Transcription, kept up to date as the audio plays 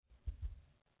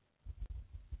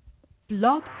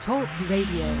Blog Talk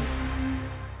Radio.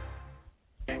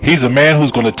 He's a man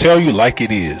who's going to tell you like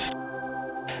it is.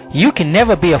 You can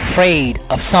never be afraid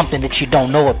of something that you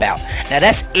don't know about. Now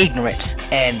that's ignorance,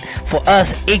 and for us,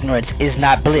 ignorance is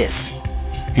not bliss.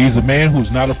 He's a man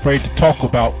who's not afraid to talk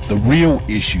about the real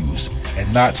issues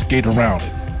and not skate around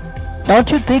it. Don't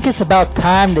you think it's about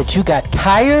time that you got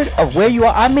tired of where you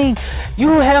are? I mean,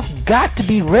 you have got to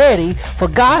be ready for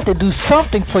God to do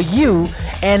something for you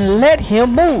and let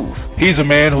Him move. He's a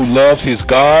man who loves his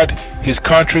God, his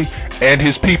country, and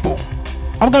his people.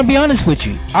 I'm going to be honest with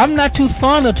you. I'm not too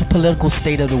fond of the political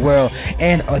state of the world,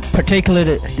 and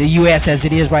particularly the U.S. as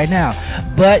it is right now.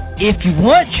 But if you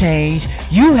want change,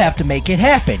 you have to make it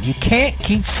happen. You can't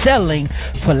keep settling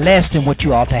for less than what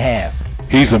you ought to have.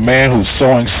 He's a man who's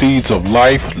sowing seeds of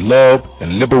life, love,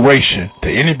 and liberation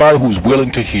to anybody who's willing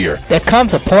to hear. There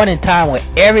comes a point in time where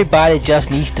everybody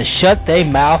just needs to shut their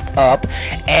mouth up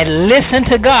and listen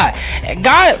to God. And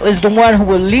God is the one who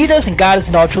will lead us, and God is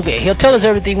in all truth. He'll tell us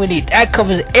everything we need. That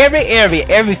covers every area,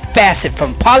 every facet,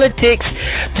 from politics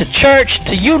to church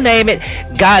to you name it.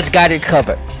 God's got it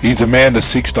covered. He's a man that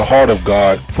seeks the heart of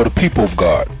God for the people of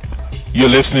God.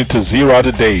 You're listening to Zero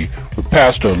Today with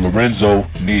Pastor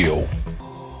Neal.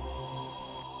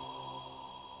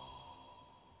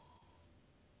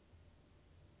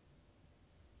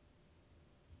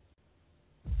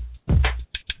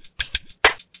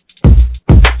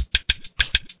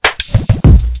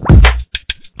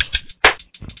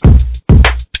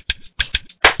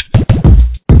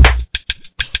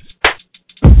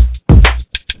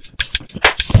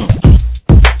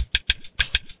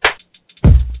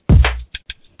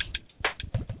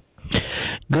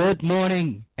 Good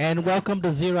morning and welcome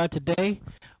to Zero Today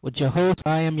with your host.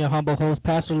 I am your humble host,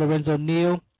 Pastor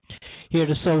Neal, here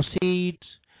to sow seeds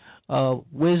of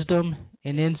wisdom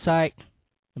and insight,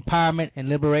 empowerment and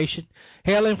liberation.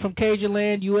 Hailing from Cajun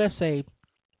Land, USA,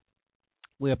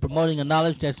 we are promoting a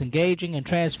knowledge that's engaging and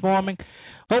transforming,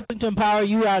 hoping to empower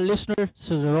you, our listeners,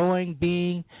 to growing,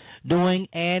 being, doing,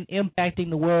 and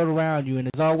impacting the world around you. And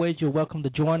as always, you're welcome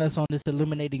to join us on this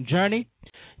illuminating journey.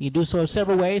 You can do so in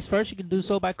several ways. First, you can do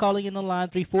so by calling in the line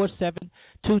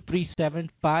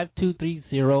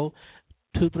 347-237-5230,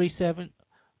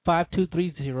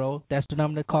 237-5230. That's the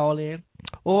number to call in.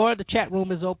 Or the chat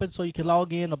room is open, so you can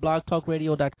log in to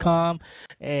blogtalkradio.com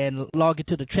and log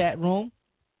into the chat room.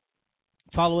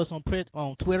 Follow us on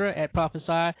Twitter at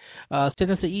Papacy.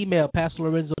 Send us an email,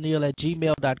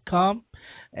 pastorlorenzoneal@gmail.com.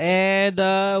 And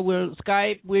we're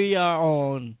Skype. We are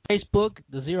on Facebook,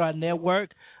 the Zero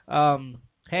Network.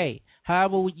 Hey,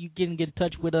 however you can get in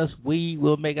touch with us,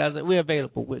 we're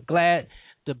available. We're glad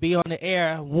to be on the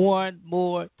air one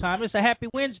more time. It's a happy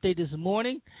Wednesday this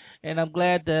morning, and I'm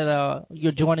glad that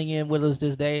you're joining in with us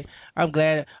this day. I'm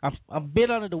glad. I'm a bit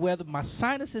under the weather. My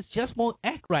sinuses just won't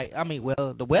act right. I mean,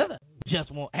 well, the weather just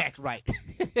won't act right.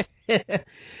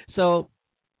 So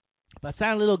if I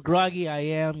sound a little groggy, I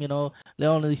am. There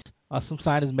only some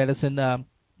sinus medicine.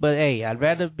 But hey, I'd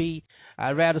rather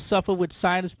suffer with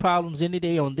sinus problems any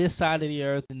day on this side of the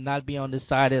earth and not be on this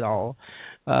side at all.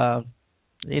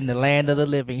 In the land of the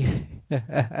living.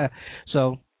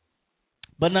 So,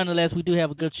 but nonetheless, we do have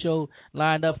a good show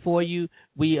lined up for you.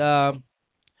 We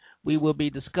will be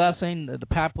discussing the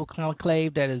Papal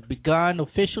conclave that has begun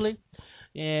officially,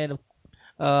 and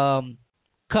there's a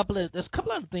couple of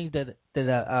other things that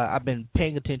I've been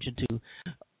paying attention to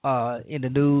in the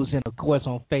news and of course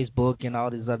on Facebook and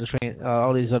all these other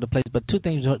places. But two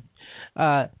things: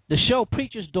 the show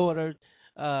Preacher's Daughter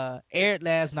premiered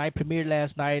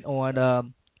last night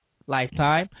on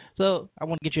Lifetime. So I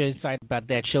want to get your insight about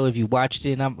that show if you watched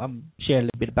it. And I'm sharing a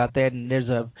little bit about that. And there's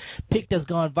a pic that's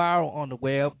gone viral on the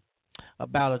web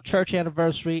about a church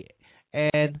anniversary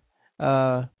and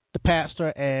the pastor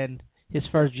and his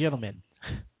first gentleman.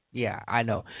 Yeah, I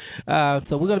know.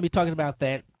 So we're going to be talking about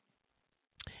that.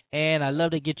 And I'd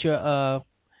love to get your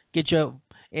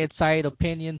insight,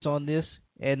 opinions on this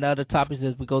and other topics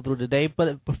as we go through today.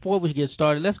 But before we get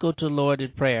started, let's go to the Lord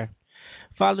in prayer.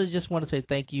 Father, just want to say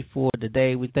thank you for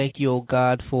today. We thank you, oh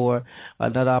God, for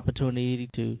another opportunity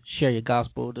to share your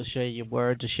gospel, to share your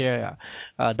word, to share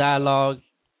dialogue,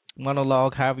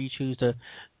 monologue, however you choose to.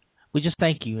 We just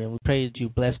thank you, and we pray that you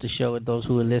bless the show and those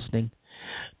who are listening.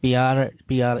 Be honored,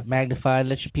 magnified,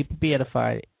 let your people be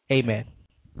edified. Amen.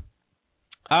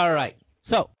 All right.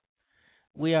 So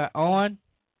we are on,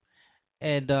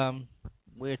 and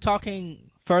we're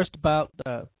talking first about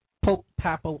the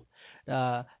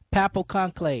Papal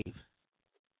conclave.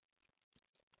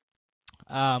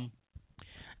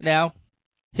 Now,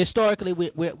 historically,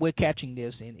 we're catching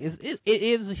this, and it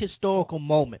is a historical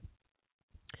moment.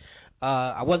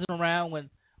 I wasn't around when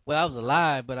Well, I was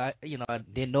alive, but I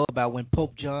didn't know about when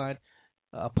Pope John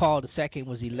Paul II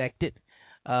was elected.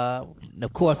 And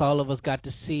of course, all of us got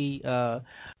to see.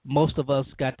 Most of us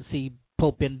got to see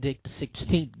Pope Benedict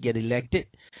XVI get elected,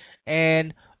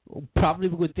 and probably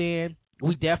we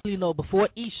definitely know before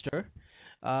Easter,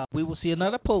 we will see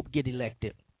another Pope get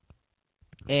elected.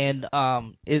 And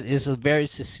it's a very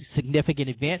significant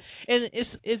event, and it's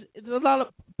a lot of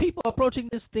people approaching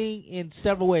this thing in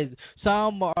several ways.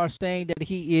 Some are saying that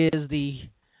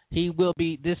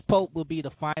this Pope will be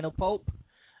the final Pope,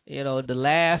 the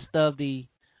last of the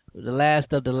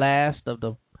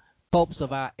popes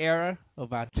of our era,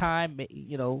 of our time,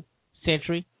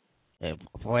 century, and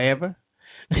forever.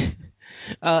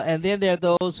 And then there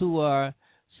are those who are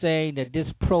saying that this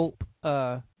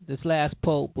last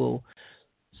Pope will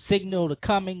signal the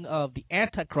coming of the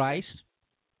Antichrist,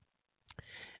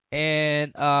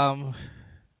 and I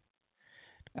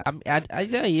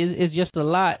tell you, it's just a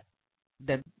lot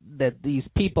that these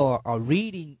people are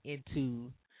reading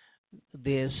into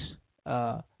this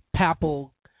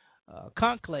papal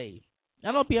conclave.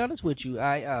 And I'll be honest with you,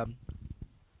 I'm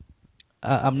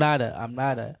not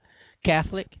a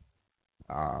Catholic,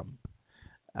 but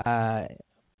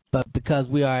because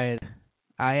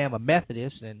I am a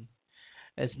Methodist, and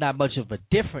it's not much of a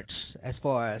difference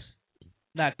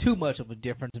not too much of a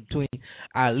difference between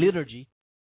our liturgy.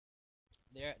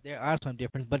 There are some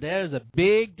differences, but there is a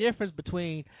big difference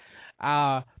between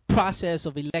our process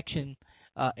of election.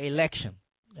 The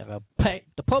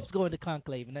Pope's going to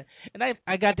conclave, and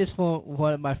I got this from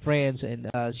one of my friends, and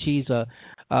she's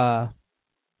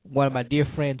one of my dear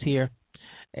friends here,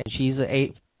 and she's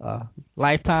a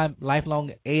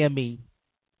lifelong AME.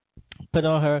 Put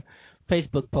on her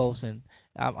Facebook post, and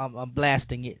I'm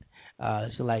blasting it.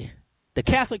 So like, the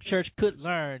Catholic Church could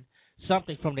learn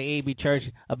something from the AME Church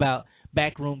about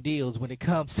backroom deals when it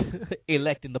comes to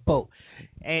electing the Pope,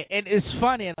 and it's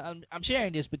funny, and I'm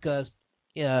sharing this because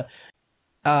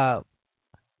while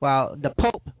the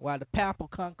papal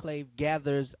conclave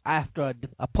gathers after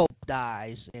a pope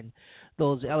dies, and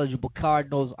those eligible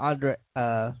cardinals under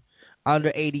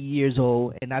 80 years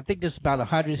old, and I think there's about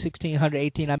 116,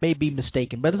 118, I may be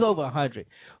mistaken, but it's over 100,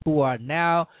 who are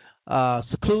now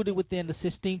secluded within the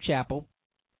Sistine Chapel,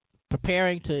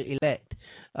 preparing to elect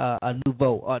a new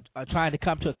vote, or trying to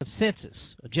come to a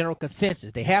general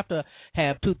consensus. They have to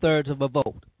have 2/3 of a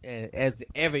vote, as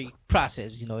every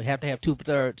process. You have to have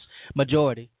 2/3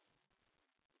 majority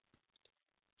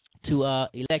to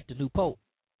elect a new pope.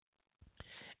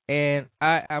 And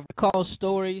I recall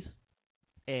stories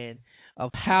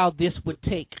of how this would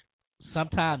take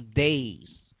sometimes days,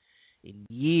 in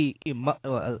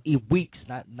weeks,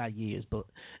 not years, but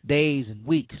days and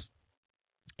weeks.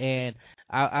 And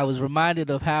I was reminded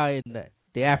of how in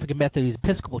the African Methodist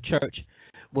Episcopal Church,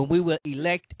 when we would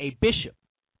elect a bishop,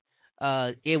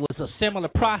 it was a similar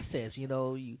process.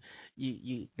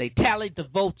 They tallied the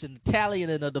votes, and the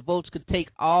tallying of the votes could take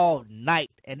all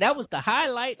night, and that was the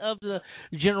highlight of the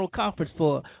general conference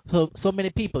for so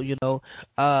many people.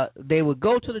 They would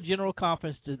go to the general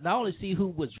conference to not only see who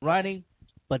was running,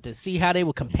 but to see how they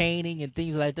were campaigning and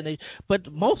things like that.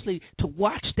 But mostly to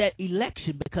watch that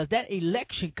election, because that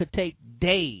election could take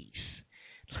days.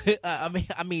 I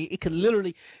mean, it could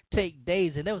literally take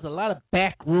days, and there was a lot of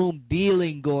backroom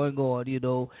dealing going on.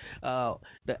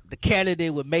 The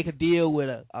candidate would make a deal with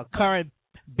a current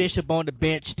bishop on the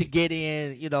bench to get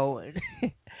in,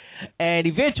 and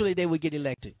eventually they would get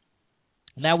elected.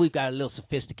 Now we've got a little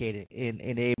sophisticated in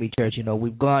the AME Church.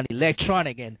 We've gone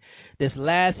electronic, and this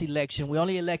last election we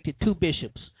only elected 2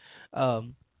 bishops,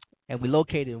 and we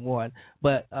located one.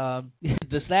 But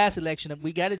this last election,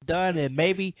 we got it done in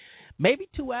maybe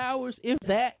 2 hours, if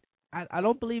that. I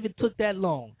don't believe it took that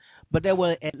long. But there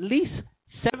were at least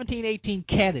 17, 18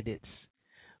 candidates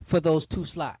for those 2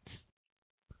 slots.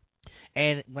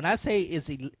 And when I say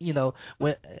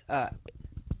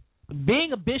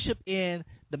being a bishop in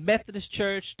the Methodist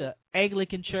Church, the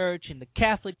Anglican Church, and the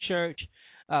Catholic Church,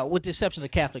 with the exception of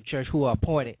the Catholic Church, who are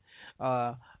appointed,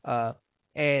 and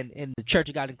in the Church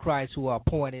of God in Christ, who are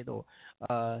appointed, or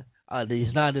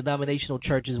these non-denominational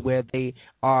churches where they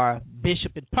are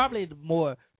bishop, and probably the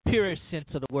more purest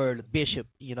sense of the word bishop,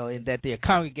 in that they're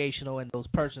congregational, and those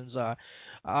persons are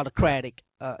autocratic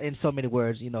in so many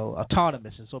words,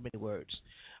 autonomous in so many words.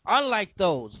 Unlike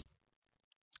those,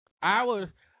 our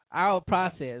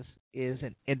process is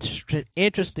an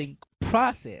interesting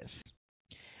process,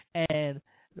 and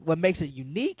what makes it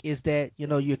unique is that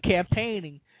you're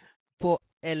campaigning for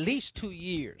at least 2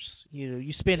 years.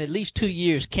 You spend at least 2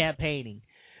 years campaigning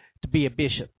to be a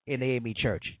bishop in the AME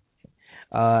Church.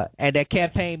 And that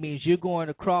campaign means you're going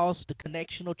across the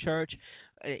connectional church,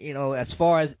 as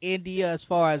far as India, as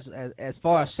far as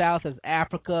south as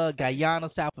Africa, Guyana,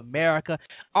 South America,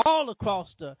 all across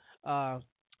the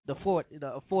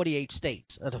 48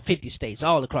 states, the 50 states,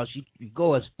 all across. You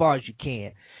go as far as you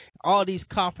can. All these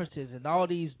conferences and all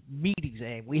these meetings,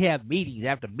 and we have meetings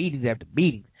after meetings after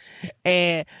meetings,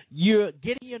 and you're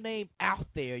getting your name out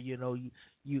there. You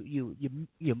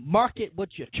market what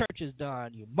your church has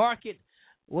done. You market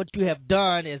what you have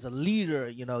done as a leader.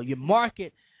 You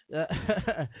market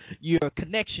your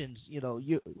connections.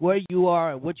 Where you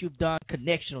are and what you've done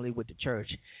connectionally with the church.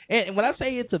 And when I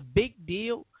say it's a big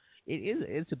deal,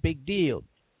 it's a big deal.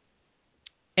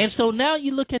 And so now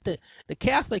you look at the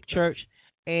Catholic Church,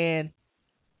 and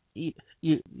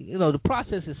the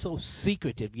process is so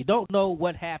secretive. You don't know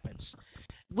what happens.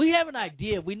 We have an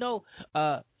idea. We know,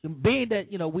 being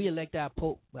that we elect our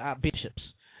pope, our bishops,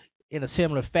 in a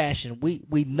similar fashion.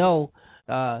 We know.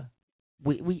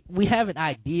 We have an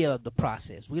idea of the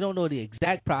process. We don't know the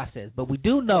exact process, but we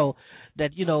do know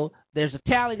that there's a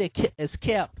tally that is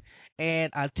kept,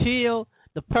 and until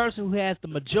the person who has the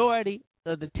majority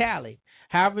of the tally,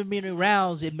 however many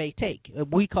rounds it may take,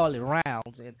 we call it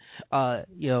rounds, and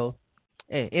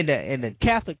in the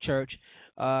Catholic Church,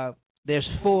 there's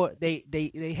four.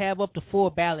 They have up to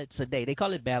 4 ballots a day. They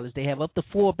call it ballots. They have up to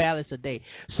 4 ballots a day.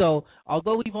 So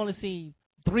although we've only seen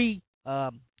 3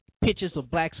 pitches of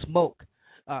black smoke,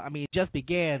 it just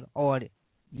began on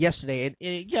yesterday, and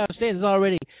you understand it's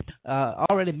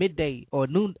already midday or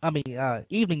noon.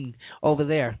 Evening over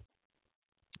there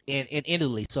in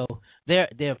Italy. So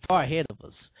they're far ahead of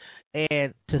us,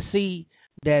 and to see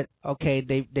that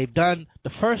they've done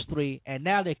the first 3, and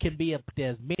now there can be as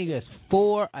many as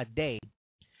 4 a day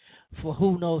for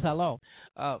who knows how long.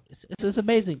 It's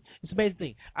amazing. It's an amazing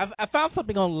thing. I found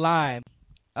something online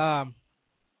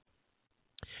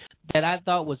that I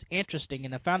thought was interesting,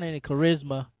 and I found it in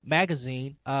Charisma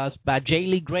magazine. It's by J.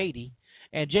 Lee Grady.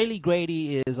 And J. Lee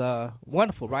Grady is a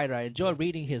wonderful writer. I enjoy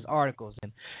reading his articles.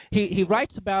 And he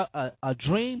writes about a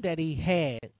dream that he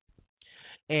had.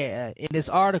 In this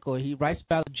article, he writes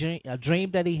about a dream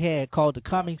that he had called the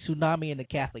coming tsunami in the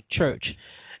Catholic Church.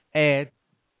 And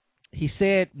he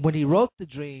said when he wrote the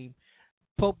dream,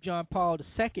 Pope John Paul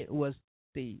II was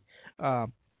the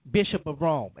Bishop of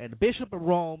Rome, and the Bishop of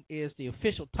Rome is the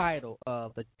official title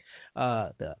of the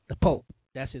Pope.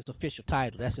 That's his official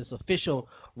title. That's his official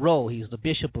role. He's the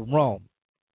Bishop of Rome,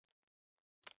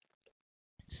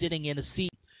 sitting in the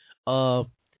seat of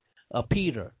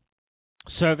Peter,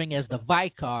 serving as the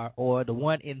Vicar, or the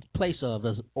one in place of,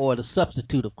 or the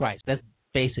substitute of Christ. That's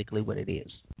basically what it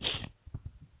is.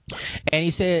 And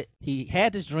he said he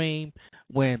had this dream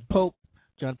when Pope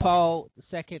John Paul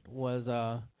II was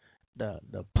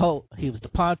the Pope. He was the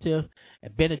Pontiff,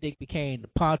 and Benedict became the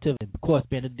Pontiff. And of course,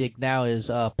 Benedict now is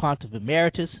Pontiff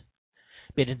Emeritus.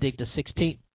 Benedict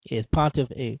XVI is Pontiff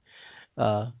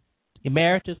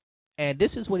Emeritus. And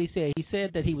this is what he said. He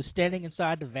said that he was standing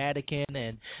inside the Vatican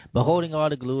and beholding all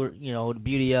the glory, the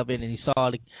beauty of it, and he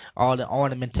saw all the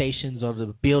ornamentations of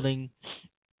the building,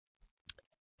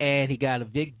 and he got a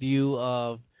big view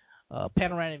of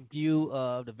panoramic view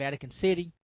of the Vatican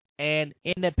City. And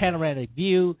in that panoramic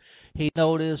view, he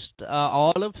noticed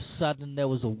all of a sudden there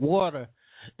was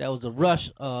a rush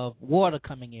of water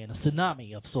coming in, a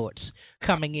tsunami of sorts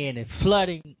coming in and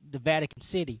flooding the Vatican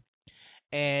City.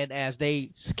 And as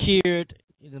they secured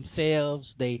themselves,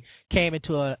 they came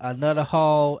into another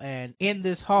hall, and in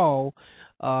this hall,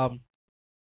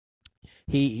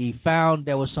 he found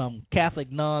there were some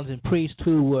Catholic nuns and priests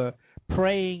who were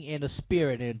praying in the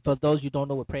Spirit. And for those who don't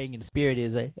know what praying in the Spirit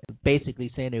is, basically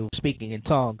saying they were speaking in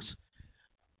tongues.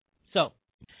 So,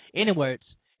 in words,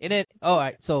 all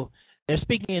right. So they're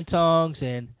speaking in tongues,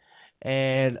 and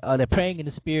they're praying in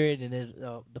the Spirit, and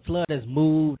the flood has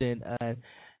moved, and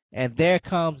there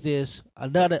comes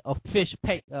another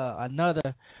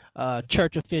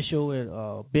church official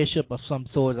and bishop of some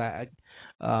sort.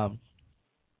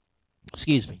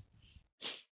 Excuse me.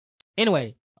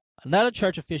 Anyway, another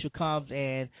church official comes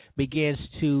and begins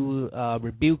to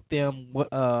rebuke them,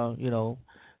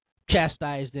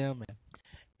 chastise them,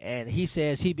 and he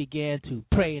says he began to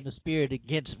pray in the Spirit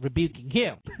against rebuking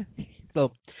him.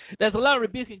 So there's a lot of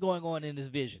rebuking going on in this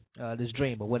vision, this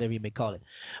dream, or whatever you may call it.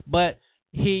 But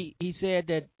he said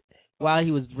that while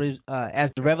he was, as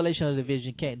the revelation of the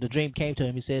vision came, the dream came to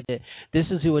him, he said that this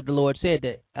is what the Lord said,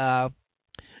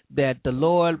 that the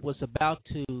Lord was about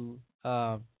to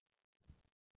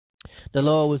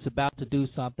do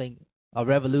something, a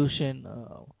revolution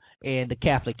in the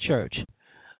Catholic Church.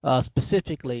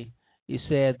 Specifically, he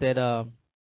said that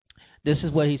This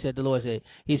is what he said. The Lord said.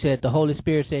 He said the Holy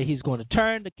Spirit said He's going to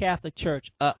turn the Catholic Church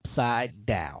upside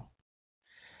down.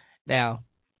 Now,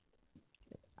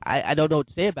 I don't know what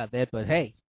to say about that, but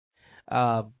hey,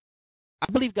 I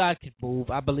believe God can move.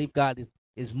 I believe God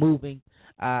is moving.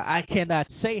 I cannot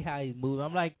say how He's moving.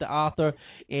 I'm like the author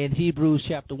in Hebrews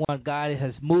chapter 1. God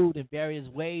has moved in various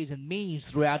ways and means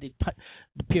throughout the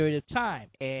period of time,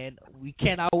 and we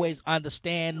can't always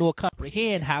understand nor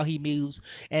comprehend how He moves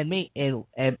and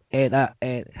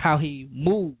how He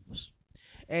moves.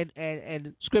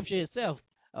 And Scripture itself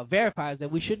verifies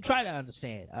that we shouldn't try to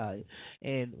understand.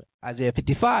 And Isaiah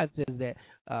 55 says that.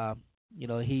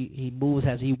 He moves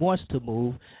as He wants to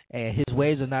move, and His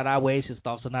ways are not our ways, His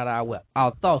thoughts are not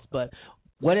our thoughts. But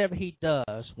whatever He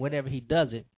does, whenever He does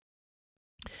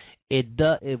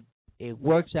it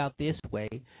works out this way,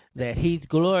 that He's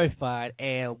glorified,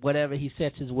 and whatever He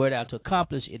sets His word out to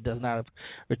accomplish, it does not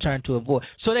return to a void.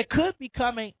 So there could be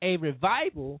coming a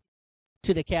revival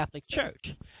to the Catholic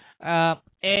Church. And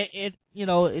it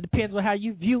depends on how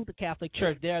you view the Catholic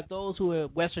Church. There are those who are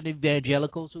Western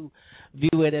evangelicals who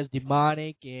view it as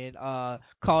demonic and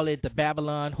call it the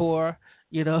Babylon whore.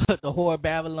 The whore of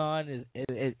Babylon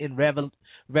is in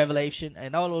Revelation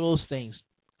and all of those things.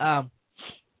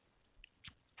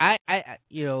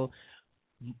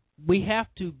 We have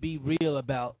to be real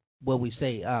about what we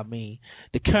say. I mean,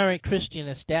 the current Christian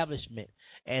establishment,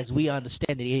 as we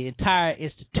understand it, the entire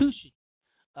institution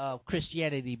of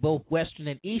Christianity, both Western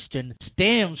and Eastern,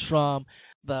 stems from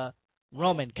the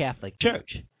Roman Catholic Church.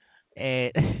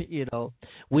 And,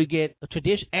 we get a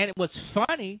tradition. And what's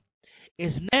funny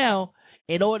is now,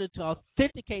 in order to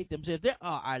authenticate themselves, there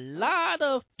are a lot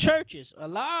of churches, a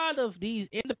lot of these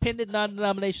independent,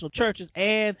 non-denominational churches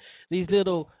and these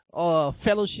little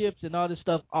fellowships and all this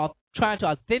stuff are trying to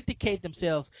authenticate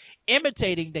themselves,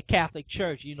 imitating the Catholic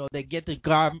Church. They get the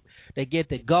garb,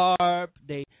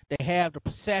 they have the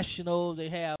processional, they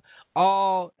have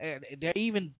all, and they're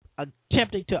even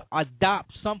attempting to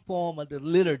adopt some form of the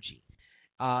liturgy.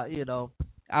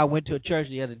 I went to a church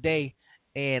the other day,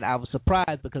 and I was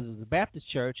surprised because it was a Baptist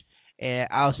church, and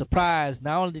I was surprised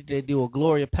not only did they do a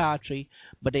Gloria Patri,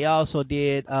 but they also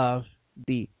did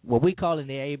what we call in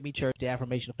the AME Church the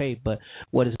Affirmation of Faith, but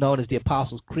what is known as the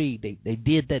Apostles' Creed. They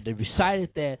did that. They recited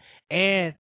that,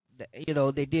 and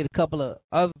they did a couple of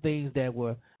other things that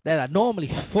are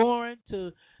normally foreign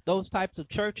to those types of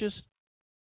churches.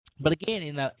 But again,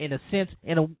 in a sense,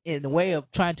 in a way of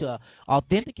trying to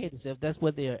authenticate themselves, that's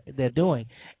what they're doing.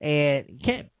 And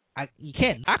you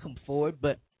can't knock them for it,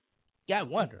 but you gotta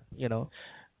wonder. You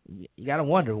gotta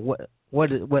wonder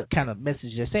what kind of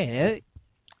message they're saying.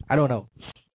 I don't know.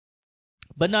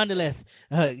 But nonetheless,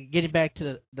 getting back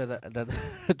to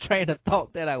the train of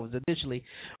thought that I was initially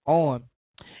on,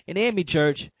 in the AME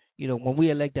Church, when we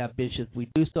elect our bishops, we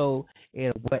do so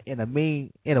in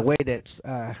a way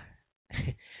that's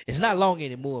it's not long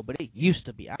anymore, but it used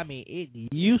to be. I mean, it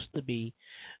used to be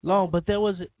long, but there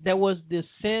was this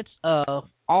sense of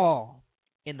awe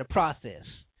in the process.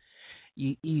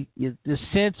 The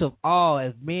sense of awe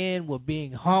as men were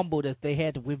being humbled as they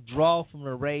had to withdraw from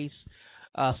the race.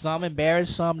 Some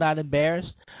embarrassed, some not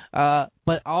embarrassed,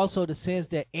 but also the sense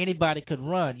that anybody could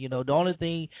run.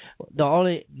 The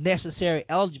only necessary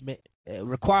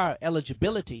require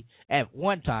eligibility at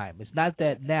one time. It's not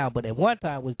that now, but at one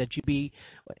time was that you be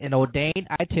an ordained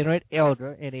itinerant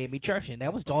elder in AME Church, and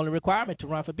that was the only requirement to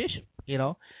run for bishop.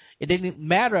 It didn't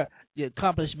matter the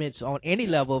accomplishments on any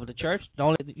level of the church.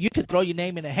 You could throw your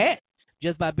name in a hat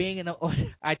just by being an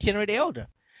itinerant elder.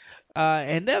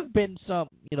 And there's been some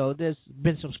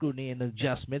scrutiny and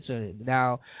adjustments, and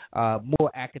now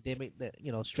more academic,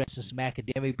 stresses some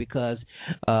academic because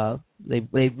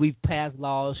we've passed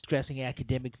laws stressing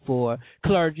academic for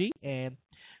clergy, and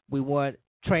we want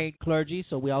trained clergy,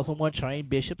 so we also want trained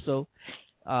bishops. So,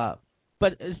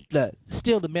 but it's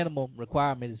still the minimum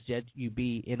requirement is that you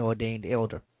be an ordained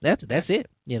elder. That's it.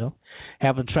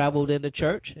 Having traveled in the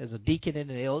church as a deacon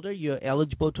and an elder, you're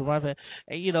eligible to run for.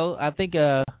 And I think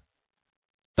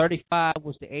 35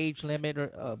 was the age limit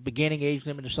or beginning age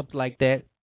limit or something like that.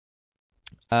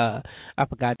 I've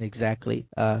forgotten exactly.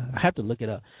 I have to look it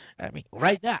up. I mean,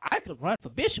 right now I could run for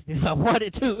bishop if I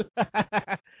wanted to,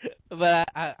 but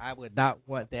I would not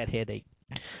want that headache.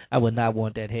 I would not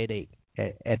want that headache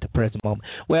at the present moment.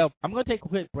 Well, I'm going to take a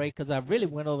quick break because I really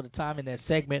went over the time in that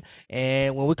segment,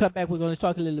 and when we come back, we're going to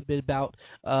talk a little bit about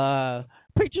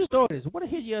preachers' daughters. I want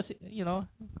to hear you,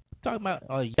 talking about,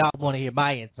 y'all want to hear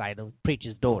my insight of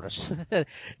Preacher's Daughters,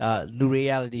 new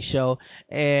reality show.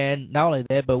 And not only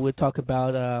that, but we'll talk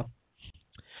about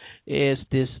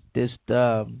this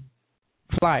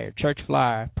flyer, church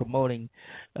flyer, promoting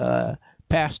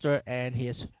pastor and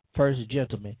his first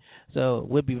gentleman. So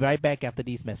we'll be right back after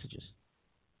these messages.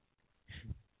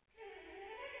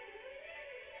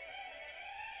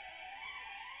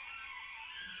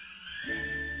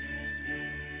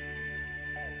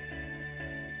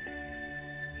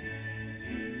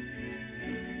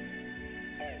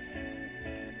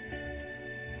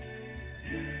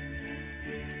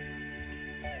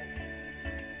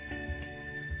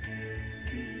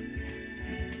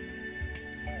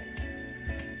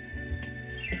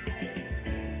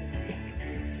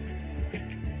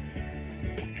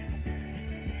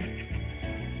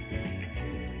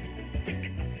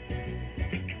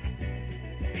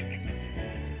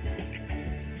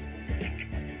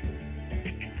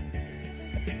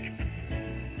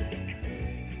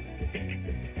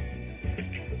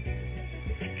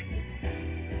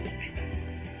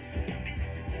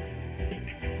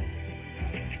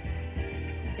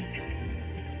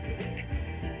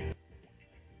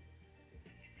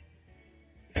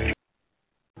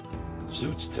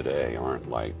 Suits today aren't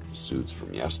like suits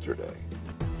from yesterday.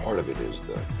 Part of it is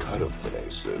the cut of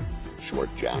today's suit. Short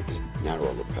jacket,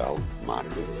 narrow lapel,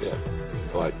 moderate fit.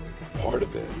 But part of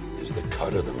it is the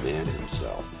cut of the man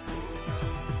himself.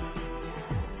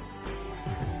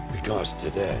 Because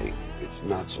today, it's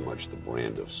not so much the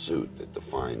brand of suit that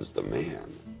defines the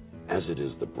man, as it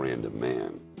is the brand of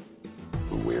man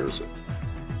who wears it.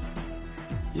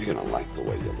 You're going to like the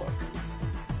way you look.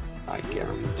 I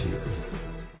guarantee it.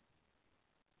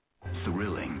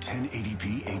 Thrilling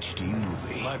 1080p HD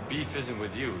movie. My beef isn't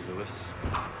with you, Louis.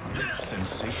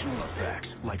 Sensational effects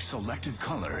like selected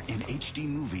color in HD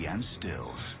movie and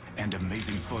stills. And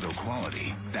amazing photo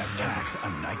quality that packs a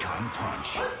Nikon punch.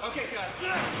 Okay, guys.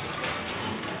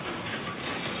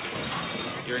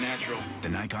 You're a natural. The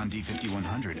Nikon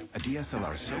D5100, a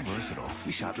DSLR so versatile,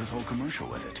 we shot this whole commercial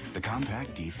with it. The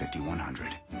compact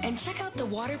D5100. And check out the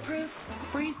waterproof,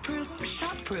 freeze-proof,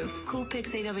 shock-proof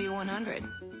Coolpix AW100.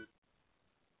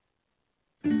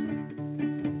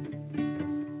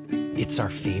 It's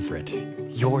our favorite,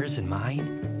 yours and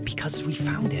mine, because we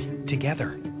found it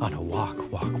together on a walk,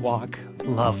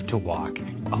 love to walk,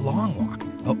 a long walk,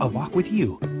 a walk with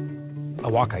you, a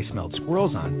walk I smelled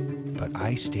squirrels on, but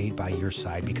I stayed by your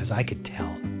side because I could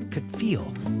tell, could feel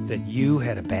that you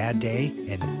had a bad day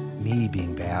and me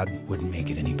being bad wouldn't make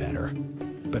it any better.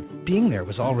 But being there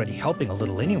was already helping a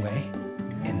little anyway,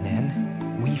 and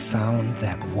then we found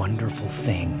that wonderful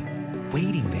thing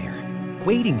waiting there,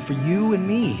 waiting for you and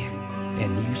me.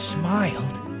 And you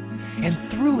smiled and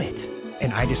threw it.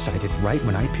 And I decided right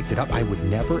when I picked it up, I would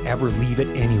never, ever leave it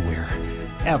anywhere.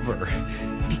 Ever.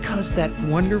 Because that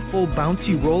wonderful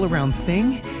bouncy roll-around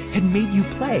thing had made you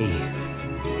play.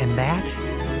 And that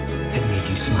had made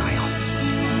you smile.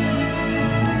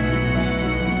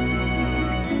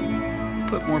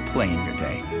 Put more play in your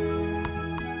day.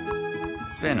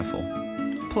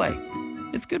 Vaniful. Play.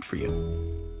 It's good for you.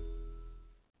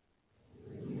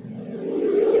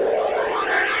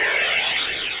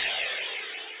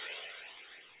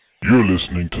 You're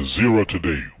listening to Zero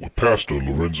Today with Pastor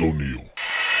Lorenzo Neal.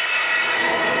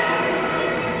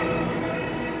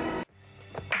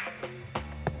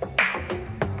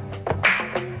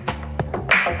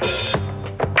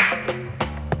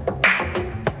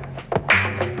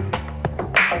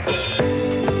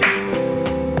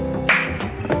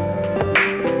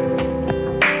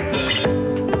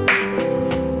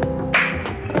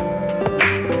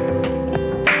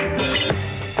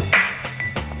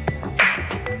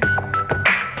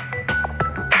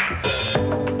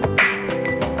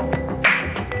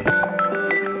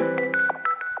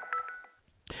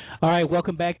 All right,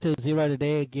 welcome back to Zero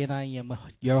Today. Again, I am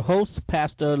your host,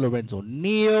 Pastor Lorenzo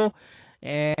Neal,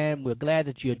 and we're glad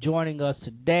that you're joining us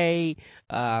today.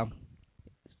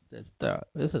 This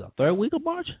is the third week of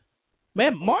March.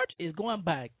 Man, March is going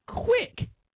by quick.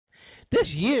 This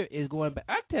year is going by.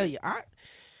 I tell you, I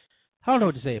don't know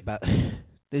what to say about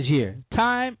this year.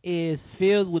 Time is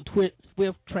filled with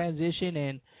swift transition,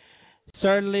 and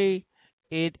certainly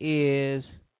it is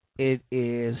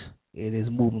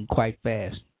moving quite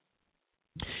fast.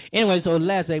 Anyway, so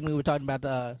last segment we were talking about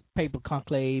the paper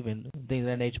conclave and things of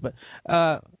that nature. But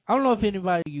I don't know if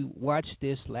anybody you watched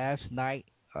this last night.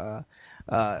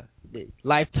 The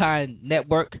Lifetime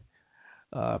Network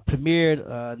premiered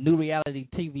a new reality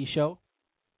TV show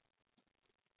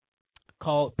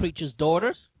called Preacher's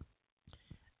Daughters.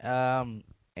 And,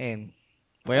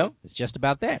 well, it's just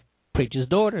about that. Preacher's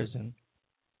Daughters.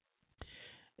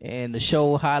 And the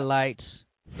show highlights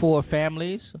 4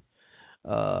 families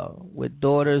with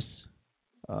daughters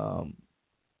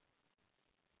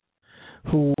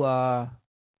who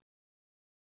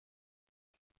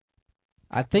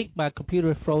I think my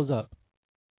computer froze up.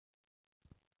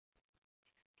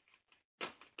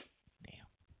 Damn.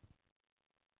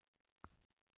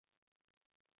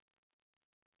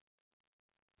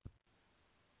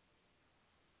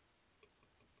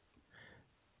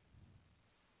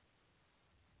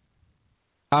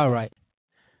 All right.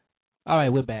 All right,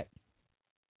 we're back.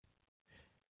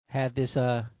 Had this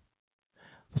for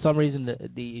some reason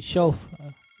the show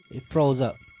it froze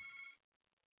up.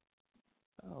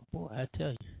 Oh boy, I tell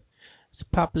you, it's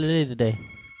a popular day today.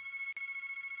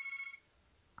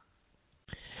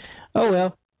 Oh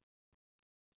well.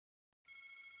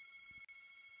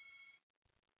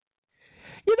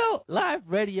 You know, live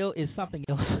radio is something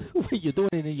else. When you're doing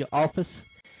it in your office,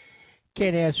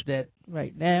 can't answer that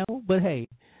right now. But hey,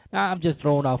 I'm just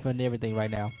thrown off and everything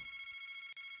right now.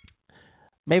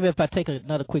 Maybe if I take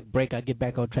another quick break, I'll get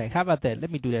back on track. How about that? Let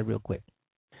me do that real quick.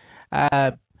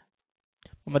 I'm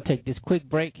going to take this quick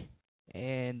break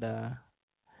and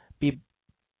get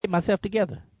myself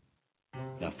together.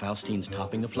 Now Faustine's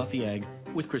topping the fluffy egg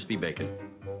with crispy bacon.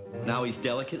 Now he's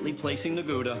delicately placing the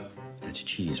Gouda. That's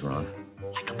cheese, Ron.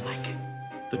 Like a blanket.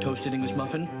 The toasted English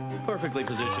muffin, perfectly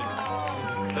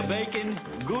positioned. The bacon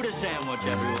Gouda sandwich,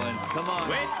 everyone. Come on.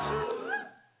 Wait.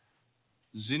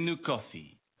 The new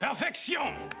coffee.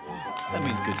 Perfection! That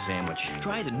means good sandwich.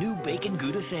 Try the new bacon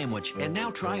Gouda sandwich. And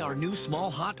now try our new small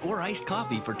hot or iced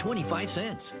coffee for 25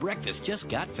 cents. Breakfast just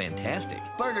got fantastic.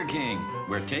 Burger King,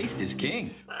 where taste is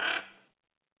king.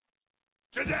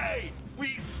 Today, we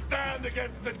stand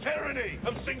against the tyranny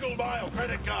of single-mile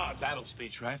credit cards. That'll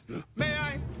speech, right? May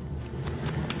I?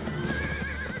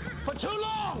 For too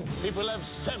long, people have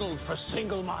settled for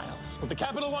single miles. With the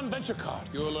Capital One Venture Card,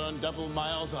 you'll earn double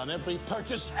miles on every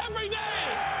purchase every day.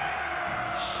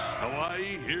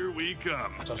 Hawaii, here we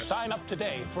come. So sign up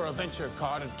today for a venture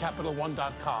card at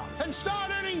CapitalOne.com and start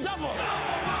earning double.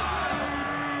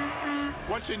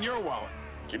 What's in your wallet?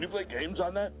 Can you play games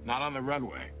on that? Not on the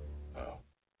runway. Oh.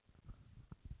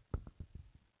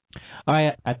 All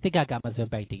right, I think I got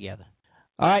myself back together.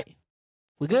 All right,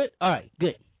 we good? All right,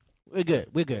 good.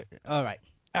 We're good. All right.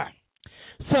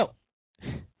 So,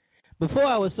 before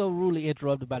I was so rudely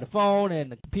interrupted by the phone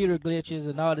and the computer glitches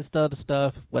and all this other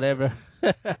stuff, whatever,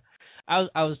 I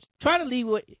was trying to lead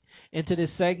into this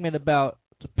segment about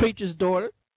the preacher's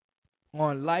daughter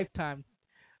on Lifetime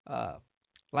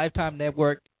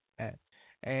Network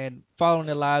and following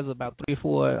the lives of about 3 or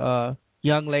 4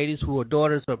 young ladies who are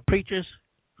daughters of preachers.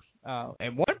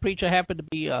 And one preacher happened to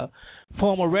be a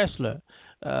former wrestler.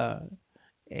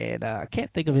 And I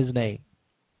can't think of his name,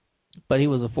 but he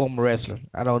was a former wrestler.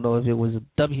 I don't know if it was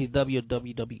WCW or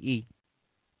WWE.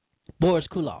 Boris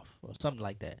Karloff or something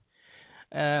like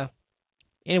that.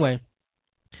 Anyway,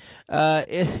 I'm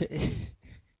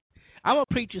a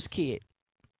preacher's kid.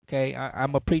 Okay,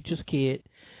 I'm a preacher's kid,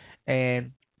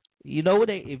 and you know what?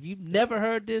 If you've never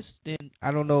heard this, then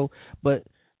I don't know, but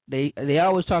they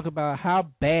always talk about how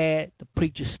bad the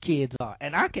preacher's kids are,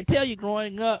 and I can tell you,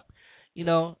 growing up. You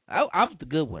know, I was the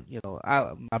good one. You know,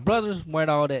 my brothers weren't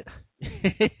all that.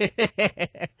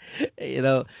 You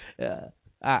know,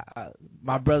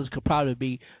 my brothers could probably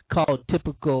be called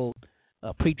typical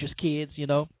preacher's kids. You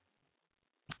know,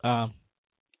 the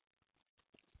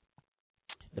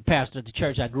pastor of the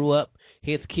church I grew up,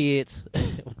 his kids,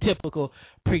 typical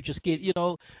preacher's kids. You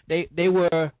know, they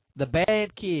were the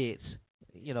bad kids.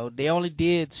 You know, they only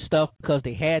did stuff because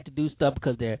they had to do stuff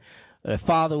because their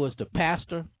father was the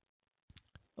pastor.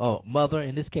 Or mother,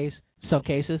 in this case, some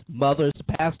cases, mother is the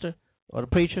pastor or the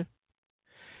preacher.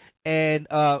 And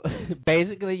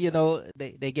basically, you know,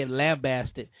 they get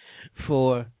lambasted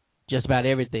for just about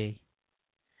everything.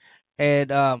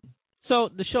 And so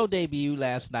the show debuted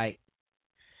last night.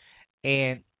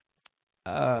 And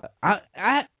I'll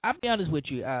be honest with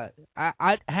you, I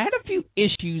had a few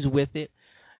issues with it.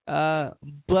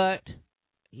 But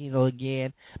you know,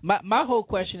 again, my whole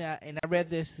question, and I read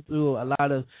this through a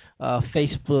lot of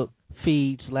Facebook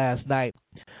feeds last night.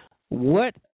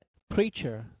 What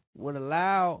preacher would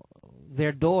allow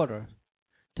their daughter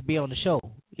to be on the show?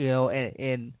 You know,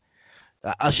 and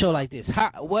a show like this.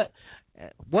 What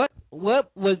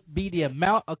would be the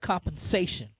amount of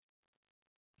compensation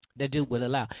that it would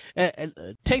allow?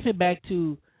 Take me back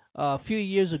to a few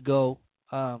years ago.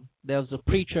 There was a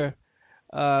preacher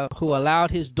who allowed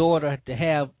his daughter to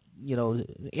have, you know,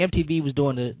 MTV was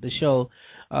doing the show,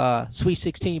 Sweet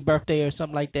 16 birthday or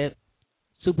something like that,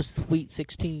 Super Sweet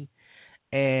 16,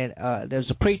 and there's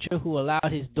a preacher who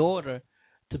allowed his daughter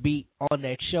to be on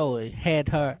that show. It had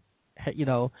her, you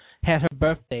know, had her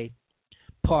birthday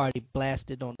party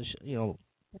blasted on the you know,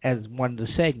 as one of the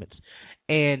segments,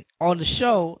 and on the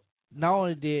show, not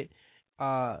only did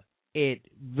it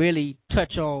really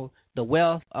touched on the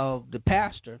wealth of the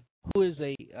pastor, who is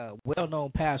a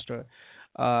well-known pastor.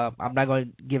 I'm not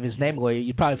going to give his name away.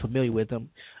 You're probably familiar with him.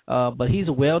 But he's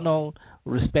a well-known,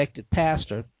 respected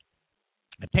pastor.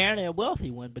 Apparently a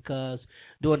wealthy one, because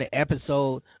during the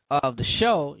episode of the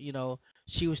show,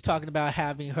 she was talking about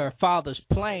having her father's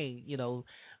plane,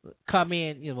 come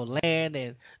in, land,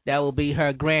 and that will be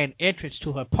her grand entrance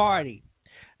to her party.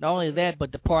 Not only that,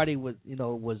 but the party was it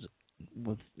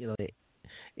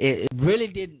really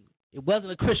didn't. It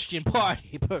wasn't a Christian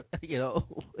party, but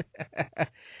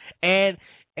and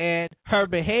her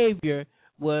behavior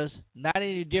was not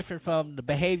any different from the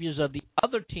behaviors of the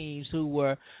other teams who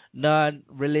were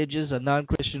non-religious or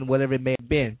non-Christian, whatever it may have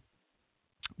been.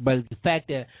 But the fact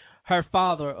that her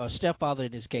father, or stepfather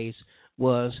in this case,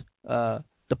 was the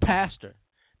pastor,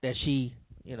 that she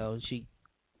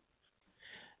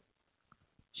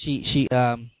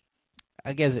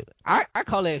I guess I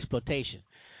call it exploitation.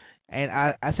 And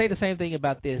I say the same thing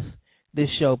about this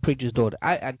show, Preacher's Daughter.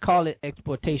 I call it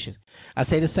exploitation. I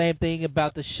say the same thing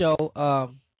about the show.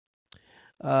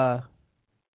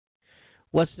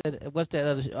 What's that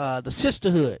other? The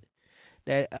Sisterhood,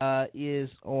 that is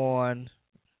on.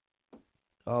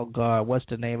 Oh God, what's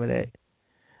the name of that?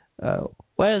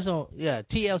 Where's on? Yeah,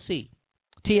 TLC.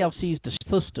 TLC's The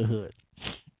Sisterhood.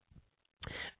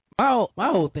 My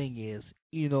whole thing is,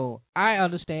 I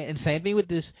understand, and same thing with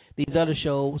these other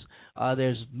shows.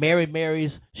 There's Mary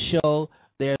Mary's show.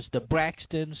 There's the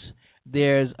Braxtons.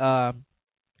 There's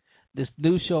this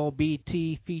new show on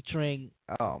BT featuring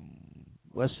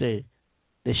the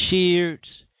Sheards,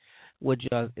 which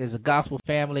is a gospel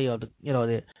family of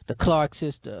the Clark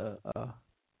sister,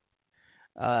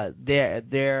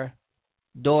 their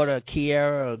daughter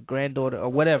Kiara, or granddaughter, or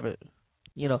whatever.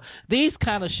 These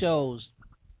kind of shows.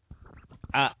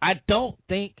 I don't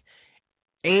think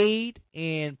aid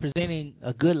in presenting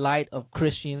a good light of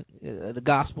Christian, the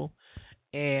gospel,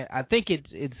 and I think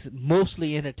it's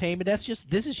mostly entertainment.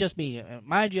 This is just me.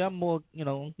 Mind you, I'm more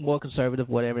conservative,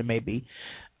 whatever it may be,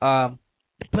 but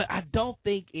I don't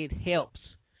think it helps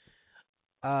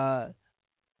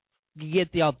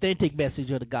get the authentic message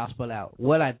of the gospel out.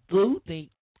 What I do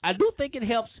think it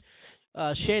helps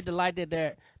shed the light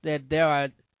that there are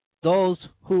those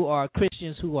who are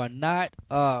Christians who are not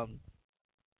so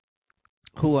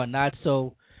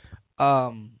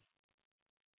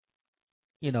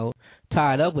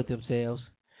tied up with themselves,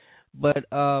 but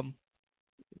so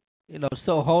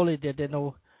holy that they're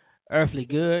no earthly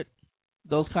good.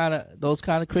 Those kind of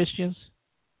Christians.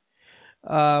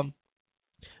 But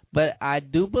I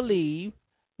do believe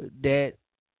that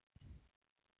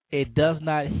it does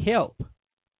not help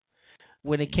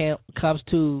when it comes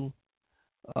to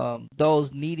those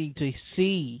needing to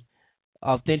see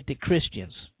authentic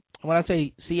Christians. When I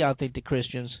say see authentic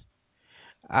Christians,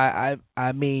 I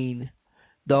mean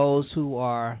those who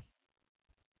aren't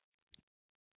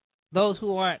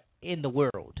in the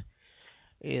world,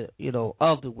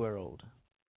 of the world,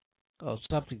 or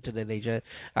something to that nature.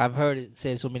 I've heard it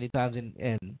said so many times,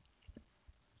 and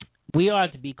we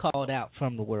are to be called out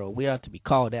from the world. We are to be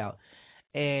called out,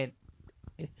 and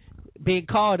being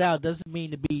called out doesn't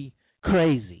mean to be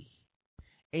crazy.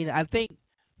 And I think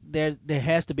there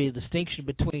has to be a distinction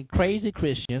between crazy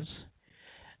Christians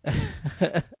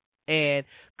and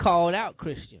called out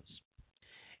Christians.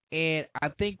 And I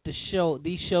think these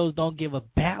shows don't give a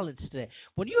balance to that.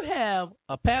 When you have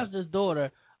a pastor's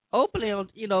daughter openly on,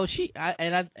 she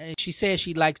says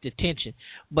she likes the attention,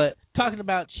 but talking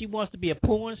about she wants to be a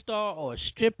porn star or a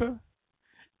stripper,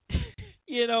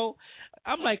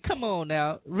 I'm like, come on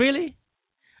now, really?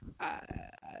 I'm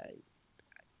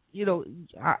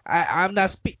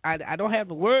not I don't have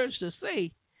the words to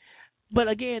say, but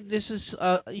again, this is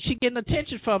she getting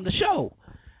attention from the show,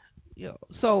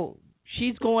 so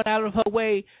she's going out of her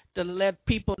way to let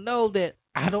people know that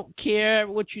I don't care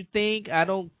what you think, I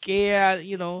don't care,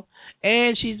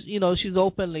 and she's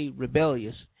openly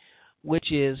rebellious,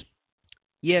 which is,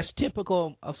 yes,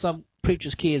 typical of some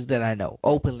preachers' kids that I know,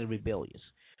 openly rebellious.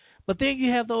 But then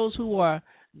you have those who are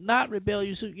not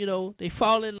rebellious, they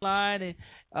fall in line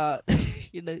and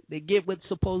they get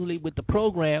supposedly with the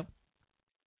program.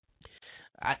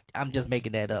 I'm just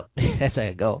making that up. That's how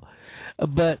it go.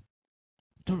 But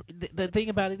the thing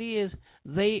about it is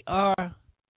they are,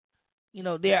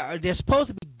 they're supposed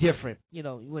to be different.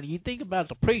 When you think about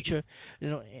the preacher,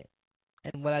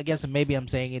 and what I guess maybe I'm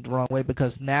saying it the wrong way,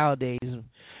 because nowadays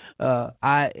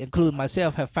I, including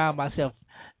myself, have found myself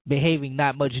behaving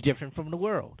not much different from the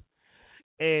world.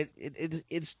 And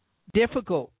it's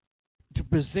difficult to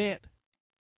present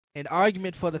an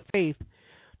argument for the faith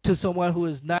to someone who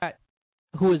is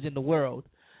in the world,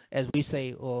 as we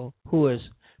say, or who is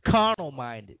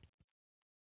carnal-minded.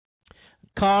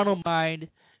 Carnal-minded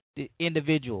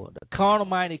individual, the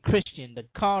carnal-minded Christian, the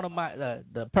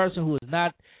person who is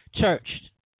not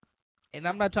churched. And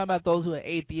I'm not talking about those who are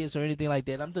atheists or anything like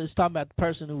that. I'm just talking about the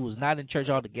person who is not in church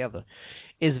altogether.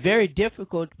 It's very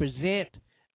difficult to present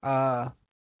an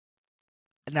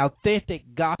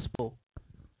authentic gospel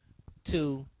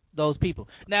to those people.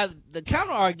 Now, the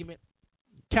counter argument.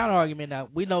 Now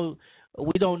we don't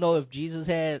know if Jesus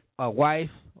had a wife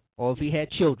or if he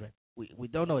had children. We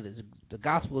don't know this. The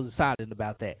gospel is silent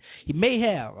about that. He may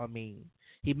have. I mean,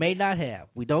 he may not have.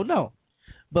 We don't know.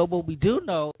 But what we do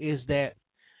know is that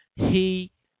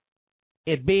he,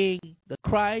 it being the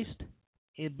Christ,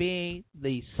 it being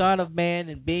the Son of Man,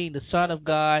 and being the Son of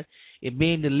God, it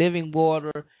being the living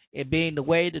water, it being the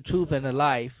way, the truth, and the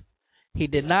life, he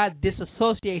did not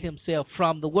disassociate himself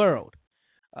from the world.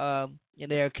 And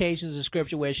there are occasions in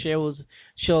Scripture where it shows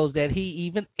that he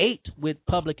even ate with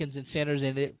publicans and sinners,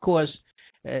 and of course,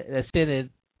 that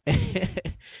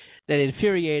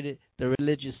infuriated the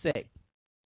religious sect.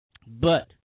 But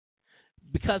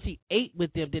because he ate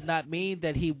with them did not mean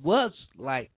that he was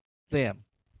like them.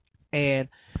 And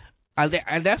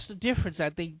that's the difference, I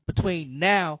think, between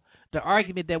now, the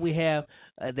argument that we have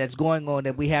that's going on,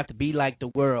 that we have to be like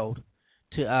the world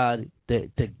to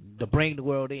bring the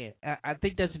world in. I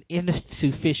think that's an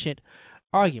insufficient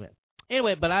argument.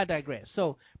 Anyway, but I digress.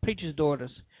 So, preachers'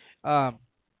 daughters, I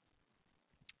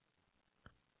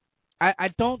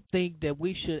don't think that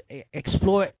we should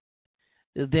exploit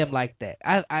them like that.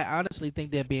 I honestly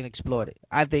think they're being exploited.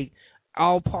 I think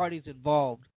all parties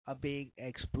involved are being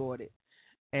exploited,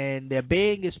 and they're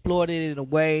being exploited in a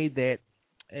way that,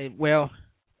 well,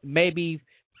 maybe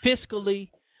fiscally.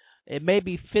 It may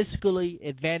be fiscally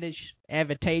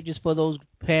advantageous for those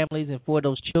families and for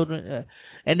those children.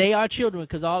 And they are children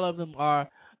because all of them are,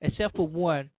 except for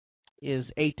one, is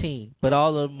 18. But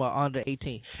all of them are under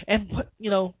 18. And,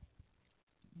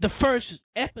 the first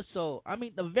episode,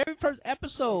 the very first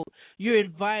episode, you're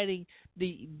inviting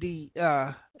the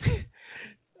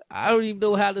I don't even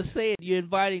know how to say it. You're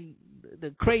inviting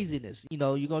the craziness.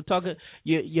 You're going to talk,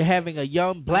 you're having a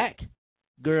young black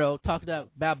girl talking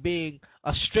about being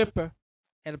a stripper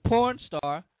and a porn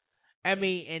star. And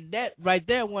that right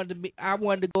there I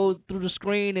wanted to go through the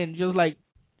screen and just like,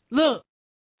 look,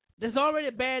 there's already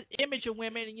a bad image of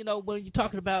women. When you're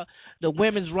talking about the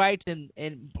women's rights and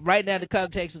right now the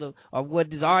context of what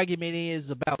this argument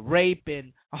is about rape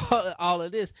and all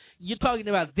of this, you're talking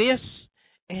about this,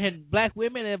 and black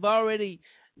women have already,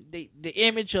 the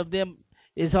image of them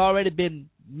has already been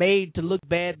made to look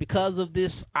bad because of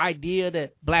this idea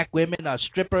that black women are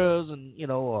strippers and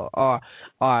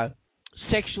are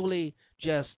sexually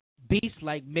just beasts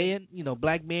like men.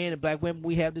 Black men and black women,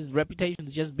 we have this reputation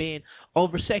of just being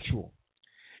over sexual.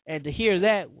 And to hear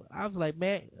that, I was like,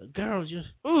 man, girls just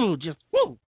woo.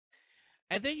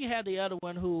 And then you have the other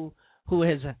one who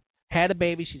has had a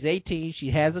baby. She's 18.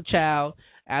 She has a child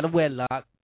out of wedlock,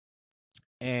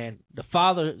 and the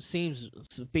father seems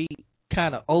to be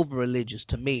kind of over religious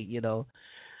to me. There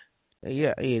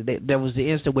was the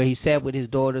instant where he sat with his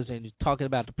daughters and was talking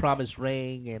about the promised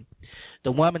ring, and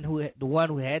the one who had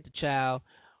the child,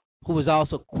 who was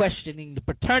also questioning the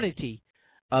paternity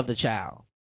of the child.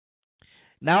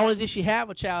 Not only did she have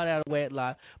a child out of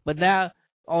wedlock, but now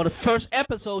on the first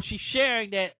episode, she's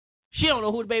sharing that she don't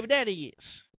know who the baby daddy is.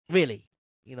 Really,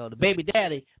 the baby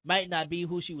daddy might not be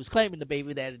who she was claiming the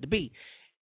baby daddy to be.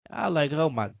 I was like, oh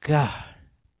my God.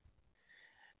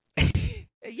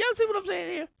 Y'all see what I'm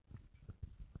saying here?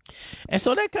 And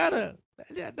so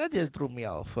that just threw me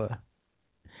off.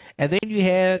 And then you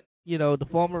had, the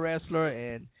former wrestler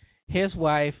and his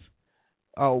wife,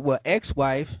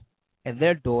 ex-wife, and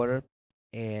their daughter,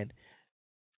 and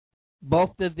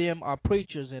both of them are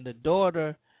preachers, and the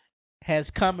daughter has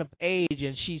come of age,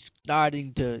 and she's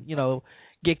starting to,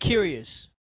 get curious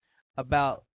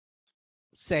about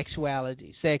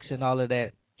sexuality, sex, and all of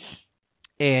that.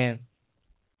 And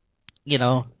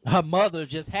her mother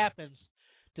just happens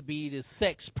to be the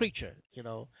sex preacher.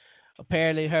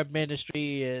 Apparently her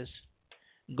ministry is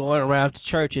going around to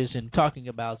churches and talking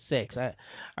about sex.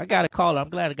 I got a caller. I'm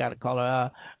glad I got a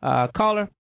caller. Caller,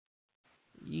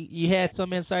 you had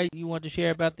some insight you wanted to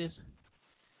share about this?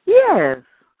 Yes,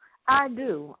 I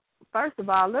do. First of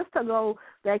all, let's go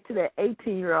back to that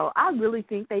 18-year-old. I really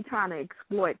think they're trying to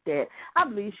exploit that. I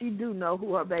believe she do know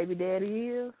who her baby daddy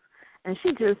is, and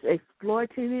she just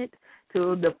exploiting it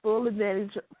to the full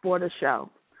advantage for the show.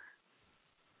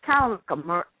 Kind of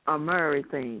like a Murray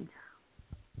thing.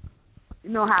 You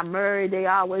know how Murray, they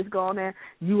always go on there,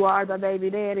 you are the baby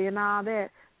daddy and all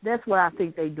that? That's what I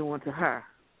think they're doing to her.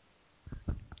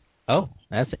 Oh,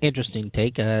 that's an interesting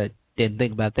take. Didn't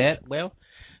think about that. Well,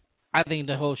 I think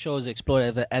the whole show is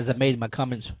explored as I made my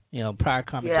comments, prior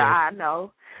commentary. Yeah, I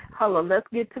know. Hold on, let's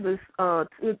get to this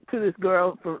to this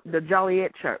girl from the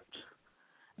Joliet Church.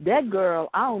 That girl,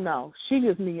 I don't know. She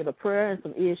just needed a prayer and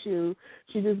some issues.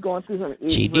 She's just going through some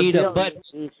issues. She need a butt.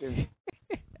 Issues.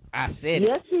 I said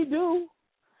yes, she do.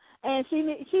 And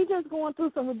she just going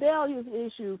through some rebellious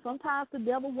issues. Sometimes the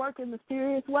devil works in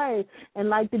mysterious ways, and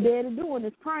like the daddy doing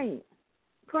is praying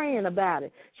about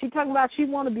it. She talking about she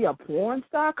want to be a porn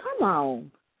star. Come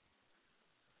on.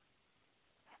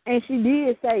 And she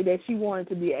did say that she wanted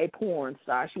to be a porn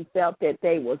star. She felt that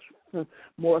they was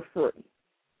more free.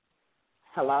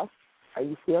 Hello? Are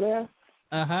you still there?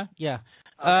 Uh-huh, yeah.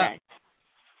 Okay.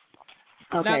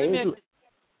 Okay.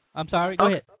 I'm sorry, go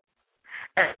ahead.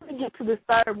 Let me get to this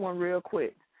third one real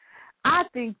quick. I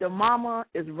think the mama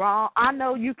is wrong. I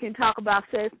know you can talk about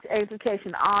sex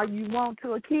education all you want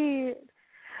to a kid,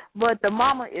 but the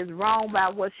mama is wrong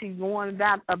about what she's going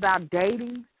about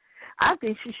dating. I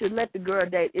think she should let the girl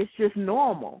date. It's just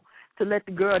normal to let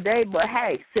the girl date, but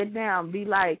hey, sit down, be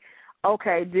like,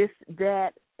 okay, this,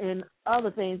 that, and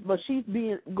other things, but she's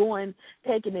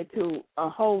taking it to a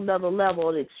whole nother level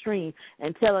of extreme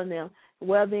and telling them,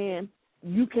 well then,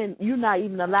 you're not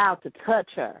even allowed to touch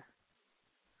her.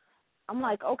 I'm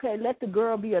like, okay, let the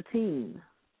girl be a teen.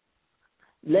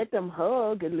 Let them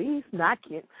hug at least, not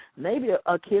kiss, maybe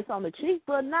a kiss on the cheek,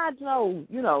 but not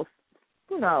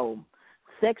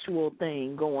sexual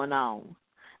thing going on.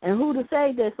 And who to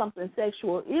say that something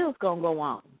sexual is gonna go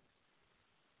on?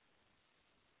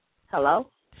 Hello?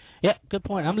 Yeah, good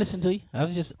point. I'm listening to you. I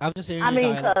was just hearing. I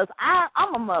mean, because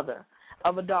I'm a mother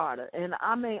of a daughter, and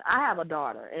I have a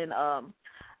daughter, and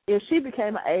if she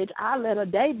became an age, I let her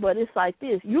date. But it's like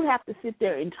this: you have to sit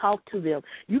there and talk to them.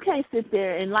 You can't sit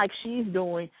there and like she's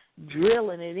doing,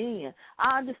 drilling it in.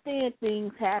 I understand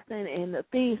things happen and the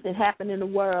things that happen in the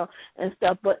world and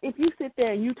stuff, but if you sit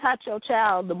there and you taught your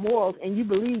child the morals and you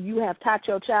believe you have taught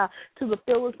your child to the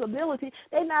fullest ability,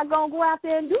 they're not gonna go out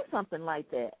there and do something like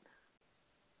that.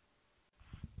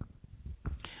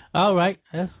 All right,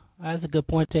 that's a good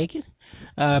point taken.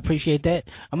 Appreciate that.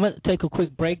 I'm going to take a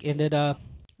quick break, and then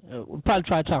we'll probably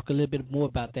try to talk a little bit more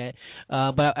about that.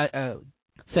 But I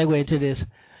segue into this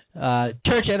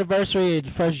church anniversary of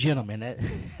the first gentleman.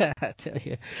 I tell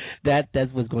you,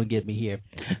 that's what's going to get me here.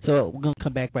 So we're going to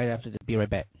come back right after this. Be right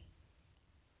back.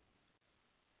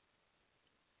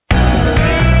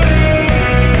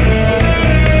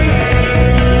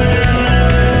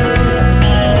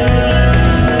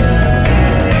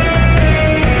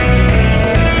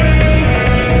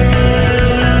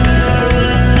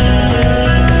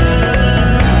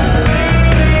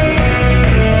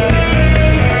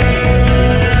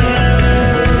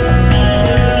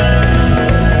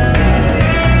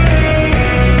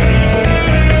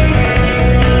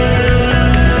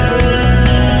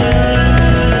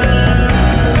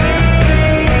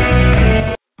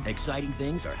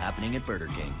 At Burger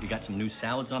King. We got some new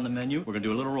salads on the menu. We're going to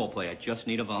do a little role play. I just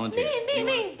need a volunteer.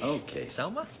 Me. Okay,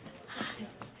 Selma?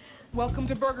 Welcome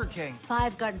to Burger King.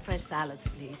 5 garden fresh salads,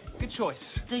 please. Good choice.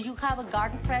 Do you have a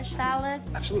garden fresh salad?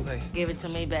 Absolutely. Give it to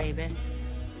me, baby.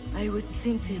 I would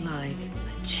simply like a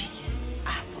cheese,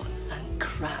 apple, and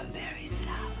cranberry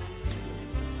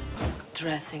salad.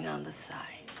 Dressing on the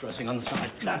side. Dressing on the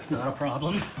side. That's not a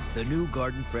problem. The new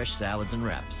garden fresh salads and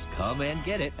wraps. Come and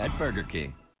get it at Burger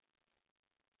King.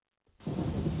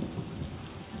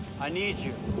 I need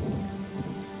you.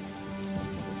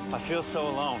 I feel so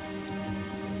alone.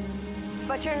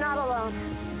 But you're not alone.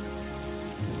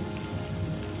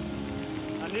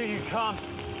 I knew you'd come.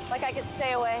 Like I could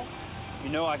stay away. You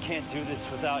know I can't do this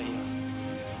without you.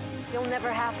 You'll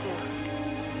never have to.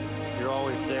 You're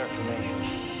always there for me.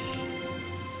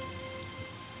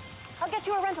 I'll get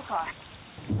you a rental car.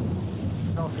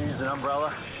 Don't use an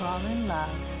umbrella. Fall in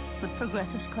love with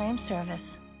Progressive Claim Service.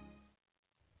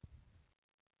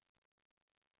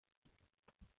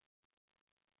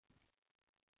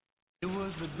 It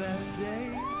was the best day.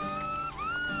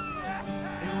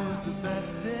 It was the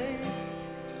best day.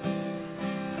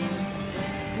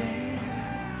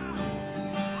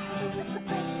 It was the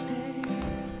best day.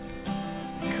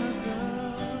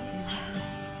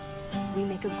 Because of we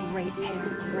make a great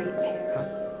pair. Huh?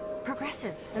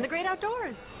 Progressive and the great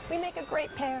outdoors. We make a great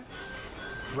pair.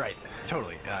 Right,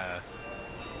 totally.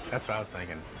 That's what I was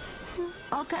thinking.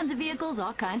 All kinds of vehicles,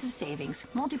 all kinds of savings.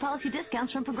 Multi-policy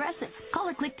discounts from Progressive. Call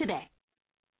or click today.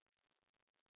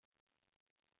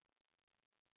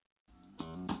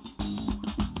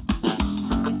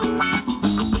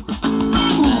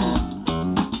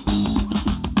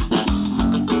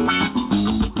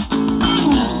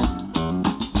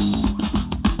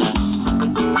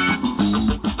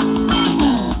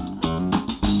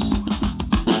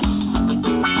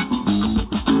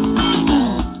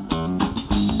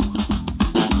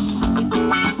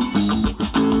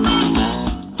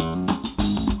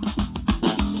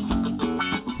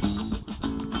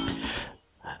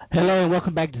 Hello and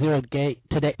welcome back to Zero Gate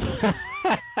today.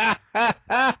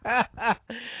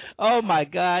 Oh my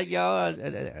God, y'all!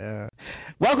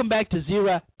 Welcome back to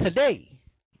Zero Today,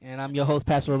 and I'm your host,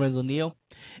 Pastor Neal,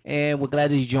 and we're glad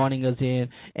that you're joining us in.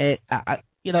 And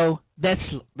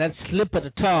that slip of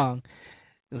the tongue,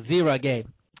 Zero Gate.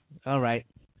 All right,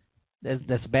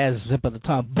 that's bad slip of the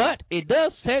tongue, but it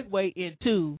does segue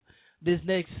into this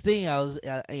next thing.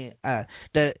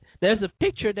 There's a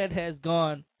picture that has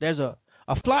gone. There's a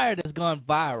flyer that's gone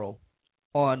viral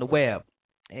on the web,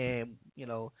 and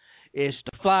it's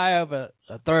the flyer of a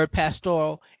third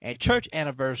pastoral and church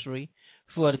anniversary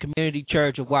for the Community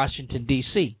Church of Washington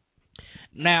D.C.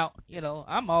 Now,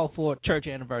 I'm all for church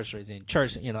anniversaries and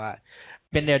church. I've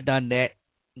been there, done that.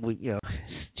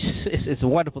 It's a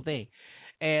wonderful thing,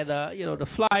 and the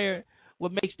flyer.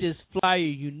 What makes this flyer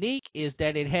unique is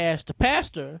that it has the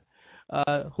pastor,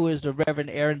 who is the Reverend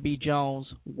Aaron B. Jones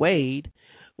Wade,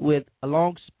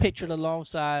 pictured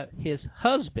alongside his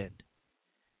husband,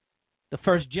 the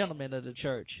first gentleman of the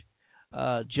church,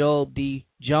 Job D.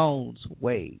 Jones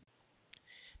Wade.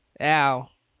 Now,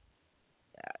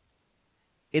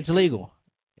 it's legal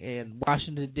in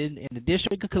Washington, in the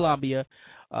District of Columbia.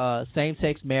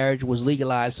 Same-sex marriage was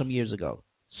legalized some years ago,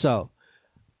 so.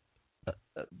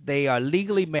 They are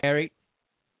legally married,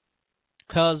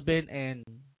 husband,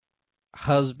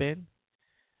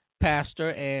 pastor,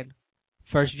 and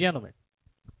first gentleman.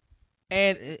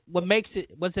 And what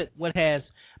has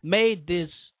made this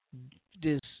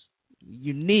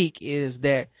unique is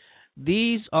that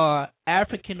these are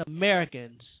African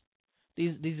Americans,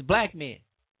 these black men,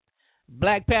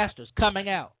 black pastors coming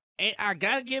out, and I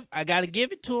gotta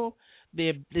give it to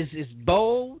them. This is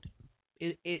bold.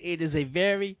 It is a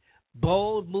very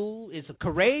bold move. It's a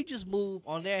courageous move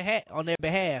on their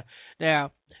behalf.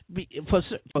 Now, for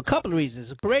a couple of reasons,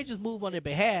 it's a courageous move on their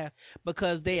behalf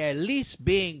because they are at least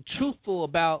being truthful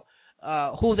about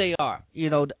who they are.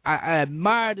 I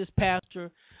admire this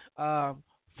pastor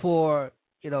for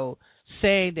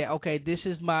saying that, okay, this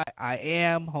is I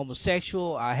am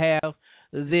homosexual. I have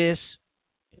this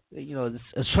this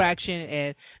attraction,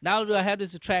 and not only do I have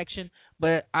this attraction,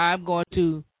 but I'm going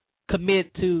to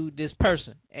commit to this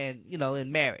person, and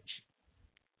in marriage.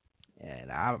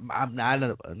 And I'm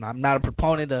not a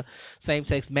proponent of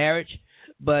same-sex marriage,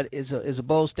 but it's a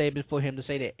bold statement for him to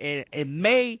say that. And it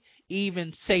may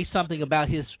even say something about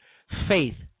his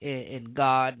faith in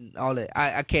God and all that.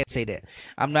 I can't say that.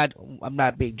 I'm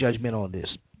not being judgmental on this.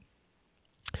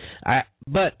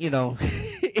 But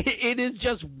it is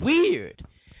just weird.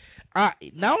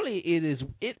 Not only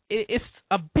it's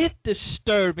a bit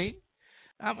disturbing.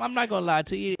 I'm not going to lie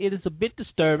to you. It is a bit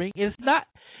disturbing. It's not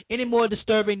any more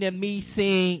disturbing than me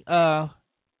seeing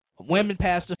women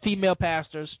pastors, female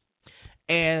pastors,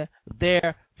 and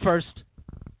their first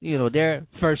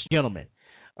gentleman.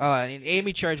 In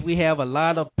Amy Church, we have a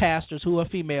lot of pastors who are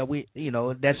female.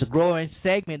 That's a growing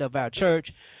segment of our church.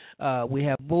 We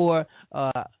have more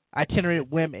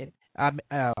itinerant women,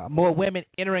 more women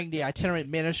entering the itinerant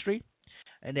ministry.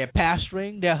 And they're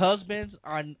pastoring. Their husbands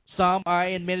some are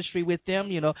in ministry with them.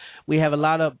 We have a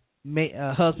lot of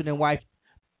husband and wife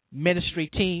ministry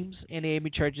teams in the Amy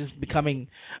Church. Is becoming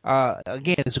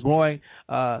again, it's a growing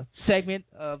segment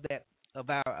of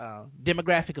our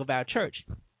demographic of our church.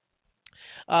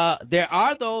 There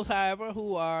are those, however,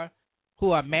 who are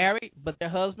married, but their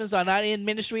husbands are not in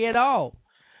ministry at all.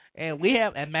 And we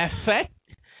have, as a matter of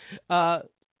fact,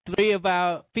 3 of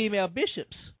our female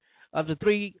bishops. Of the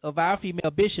 3 of our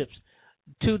female bishops,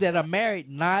 2 that are married,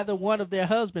 neither one of their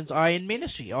husbands are in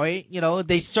ministry. Or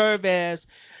they serve as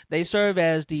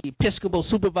the Episcopal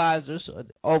supervisors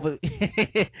over.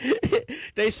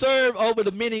 They serve over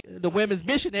the Women's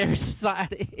Missionary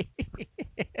Society.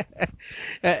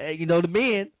 The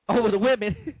men over the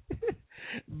women,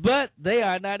 but they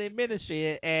are not in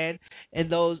ministry. And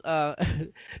those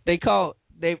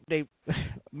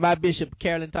my bishop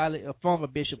Carolyn Tyler, former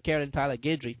Bishop Carolyn Tyler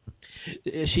Guidry.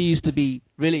 She used to be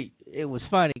really. It was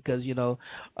funny because we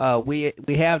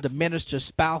have the minister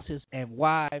spouses and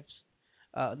wives,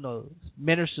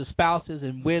 minister spouses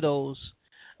and widows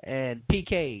and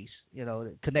PKs.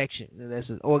 The connection. That's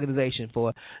an organization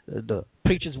for the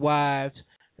preacher's wives,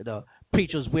 the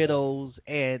preacher's widows,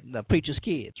 and the preacher's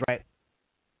kids, right?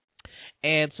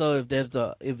 And so if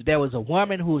there was a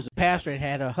woman who was a pastor and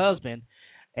had her husband,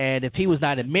 and if he was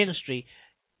not in ministry,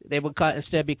 they would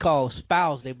instead of be called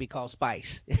spouse, they would be called spice.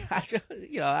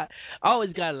 I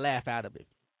always got a laugh out of it.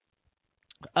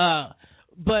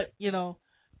 But here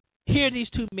are these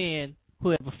 2 men who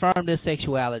have affirmed their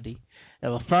sexuality,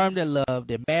 have affirmed their love.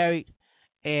 They're married,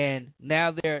 and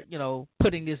now they're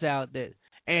putting this out that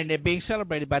and they're being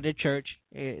celebrated by their church,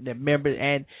 their members,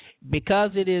 and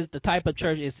because it is the type of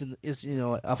church, it's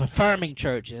an affirming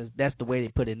church. That's the way they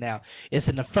put it now. It's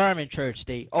an affirming church.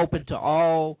 They open to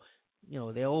all,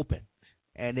 they're open,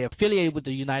 and they're affiliated with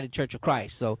the United Church of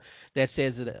Christ. So that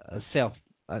says it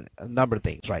a number of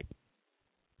things, right?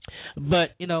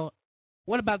 But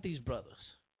what about these brothers?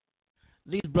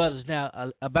 These brothers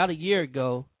now, about a year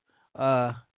ago,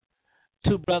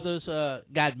 two brothers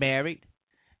got married,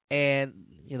 and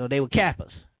they were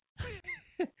Kappas.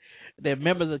 They're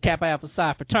members of the Kappa Alpha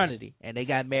Psi fraternity, and they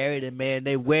got married, and man,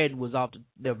 their wedding was off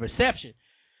the reception.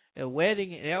 The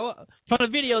wedding, from the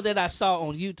video that I saw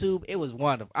on YouTube, it was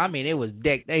wonderful. I mean, it was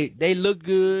decked. They looked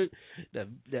good.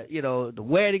 The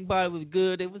wedding party was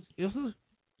good. It was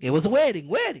a wedding.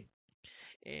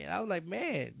 And I was like,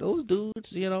 man, those dudes,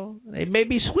 they may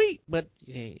be sweet, but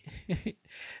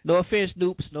no offense,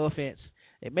 Noops, no offense.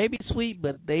 They may be sweet,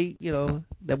 but they,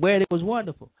 the wedding was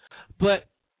wonderful. But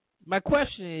my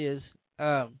question is,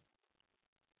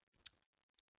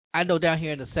 I know down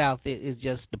here in the South it is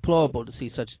just deplorable to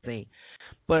see such a thing.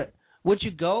 But would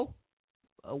you go?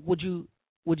 Would you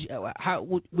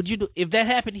do if that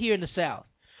happened here in the South?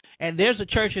 And there's a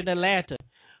church in Atlanta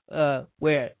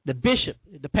where the bishop,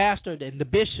 the pastor, and the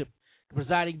bishop, the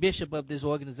presiding bishop of this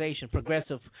organization,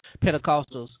 Progressive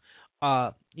Pentecostals,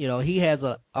 he has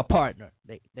a partner.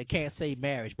 They can't say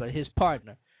marriage, but his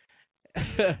partner,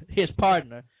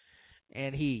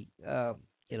 and he,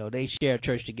 they share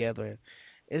church together.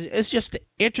 It's just an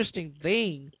interesting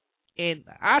thing, and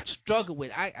I struggle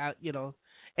with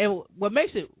and what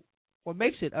makes it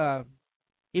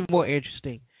even more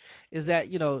interesting is that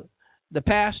the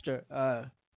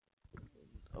pastor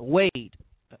Wade,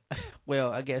 well,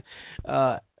 I guess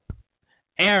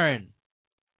Aaron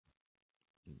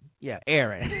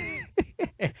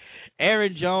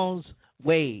Jones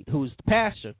Wade, who's the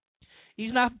pastor.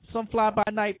 He's not some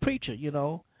fly-by-night preacher,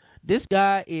 This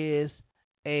guy is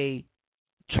a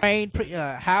trained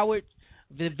Howard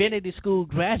Divinity School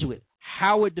graduate,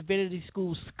 Howard Divinity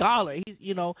School scholar. He's,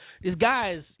 this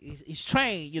guy he's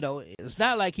trained. It's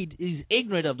not like he's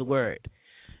ignorant of the word.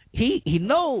 He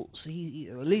knows, he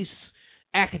at least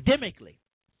academically,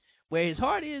 where his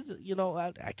heart is.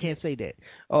 I can't say that.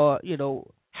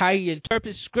 How he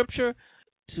interprets Scripture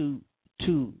to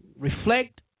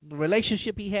reflect the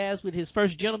relationship he has with his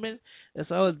first gentleman. That's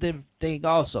another thing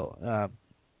also.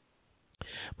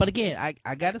 But again,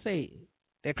 I got to say,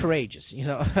 they're courageous,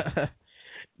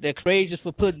 They're courageous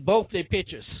for putting both their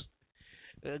pictures.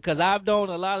 Because I've known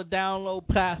a lot of down-low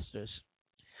pastors.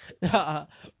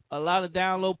 A lot of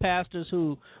down-low pastors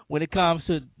who, when it comes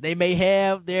to, they may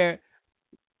have their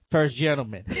first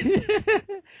gentleman.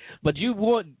 But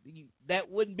that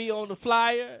wouldn't be on the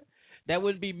flyer. That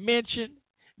wouldn't be mentioned.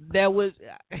 You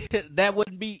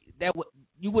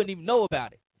wouldn't even know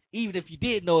about it, even if you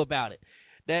did know about it.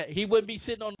 That he wouldn't be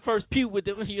sitting on the first pew with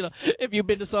them, if you've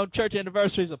been to some church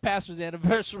anniversaries or pastor's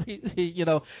anniversaries,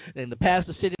 and the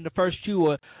pastor sitting in the first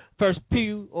pew,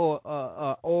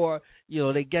 or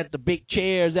they get the big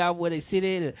chairs out where they sit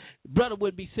in. And brother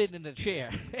wouldn't be sitting in the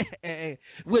chair, and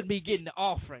wouldn't be getting the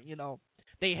offering.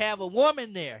 They have a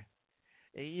woman there.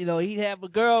 He'd have a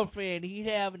girlfriend, he'd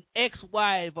have an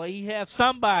ex-wife, or he'd have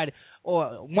somebody,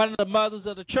 or one of the mothers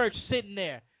of the church sitting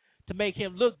there to make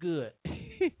him look good.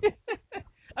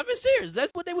 I mean, serious.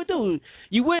 That's what they would do.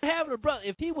 You wouldn't have a brother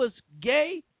if he was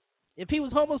gay, if he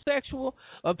was homosexual,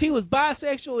 or if he was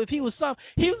bisexual, if he was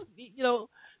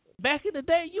back in the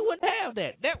day, you wouldn't have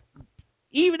that.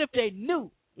 Even if they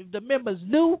knew, if the members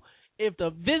knew, if the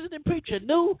visiting preacher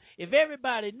knew, if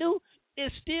everybody knew,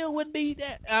 it still wouldn't be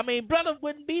that. I mean, brother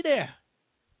wouldn't be there.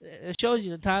 It shows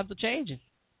you the times are changing.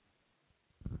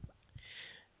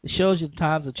 It shows you the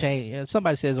times are changing.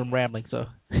 Somebody says I'm rambling, so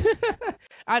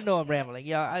I know I'm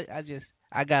rambling. I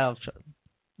got off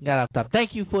top.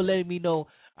 Thank you for letting me know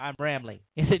I'm rambling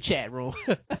in the chat room.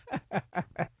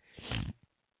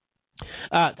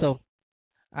 So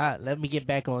let me get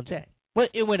back on track. But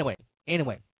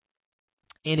anyway.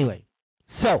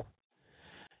 So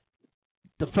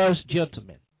the first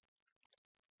gentleman.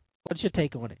 What's your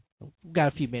take on it? We've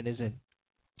got a few minutes in.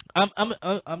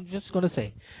 I'm just gonna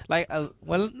say, I'm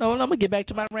gonna get back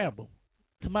to my ramble,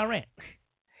 to my rant.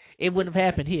 It wouldn't have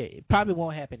happened here. It probably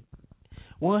won't happen.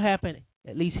 Won't happen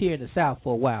at least here in the South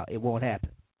for a while. It won't happen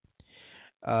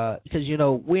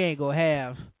because we ain't gonna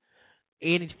have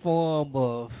any form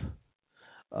of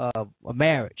a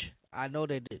marriage. I know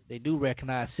that they do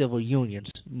recognize civil unions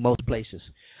in most places,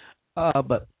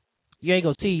 but you ain't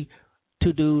gonna see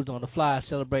two dudes on the fly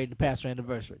celebrating the pastor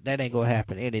anniversary. That ain't gonna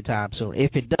happen anytime soon.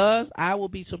 If it does, I will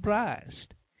be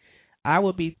surprised. I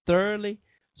will be thoroughly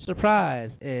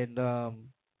surprised, and I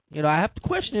have to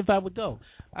question if I would go.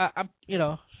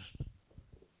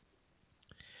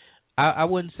 I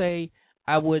wouldn't say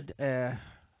I would. I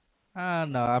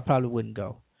don't know. I probably wouldn't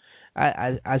go.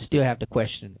 I still have to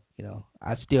question it.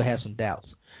 I still have some doubts.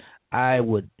 I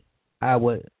would.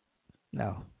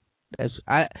 No.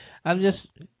 I'm just,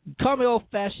 call me old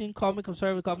fashioned, call me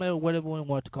conservative, call me whatever you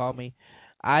want to call me.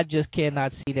 I just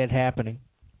cannot see that happening.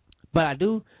 But I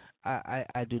do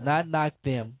not knock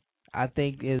them. I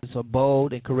think it's a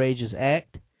bold and courageous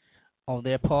act on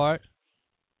their part.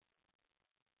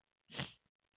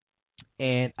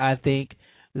 And I think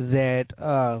that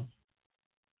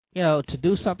to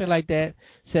do something like that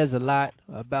says a lot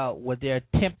about what they're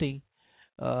attempting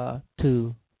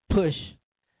to push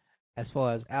as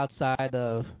far as outside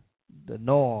of the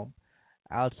norm,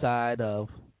 outside of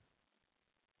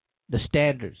the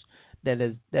standards that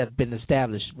have been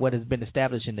established, what has been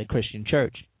established in the Christian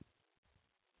church,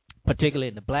 particularly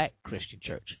in the black Christian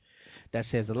church. That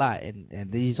says a lot, and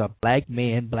these are black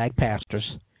men, black pastors.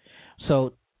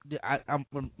 So I'm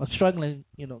struggling,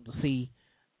 to see,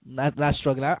 not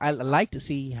struggling. I like to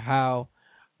see how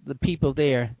the people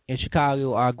there in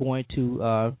Chicago are going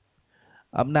to.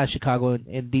 Not Chicago,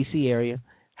 in D.C. area,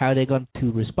 how they're going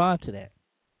to respond to that.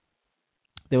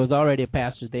 There was already a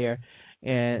pastor there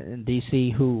in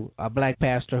D.C. a black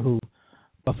pastor who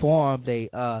performed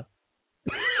a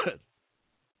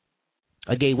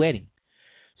gay wedding.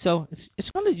 So it's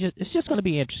just going to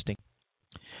be interesting.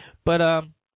 But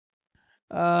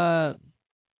I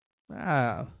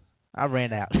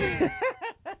ran out.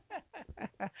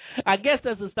 I guess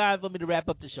that's the time for me to wrap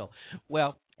up the show.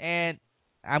 Well, and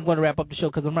I'm going to wrap up the show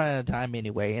because I'm running out of time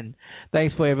anyway. And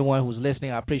thanks for everyone who's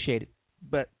listening. I appreciate it.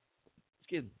 But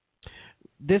excuse me,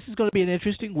 this is going to be an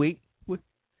interesting week.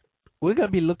 We're going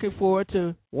to be looking forward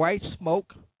to white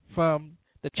smoke from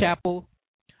the chapel,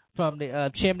 from the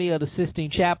chimney of the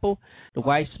Sistine Chapel. The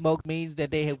white smoke means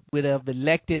that they would have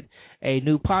elected a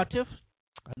new pontiff,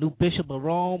 a new bishop of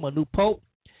Rome, a new pope.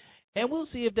 And we'll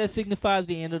see if that signifies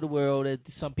the end of the world, as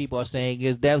some people are saying,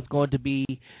 is that's going to be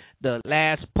the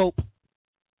last pope.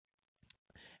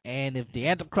 And if the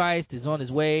Antichrist is on his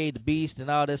way, the beast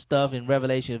and all that stuff in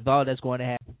Revelation, if all that's going to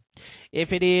happen.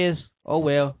 If it is, oh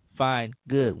well, fine,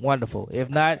 good, wonderful. If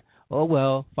not, oh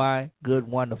well, fine, good,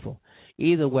 wonderful.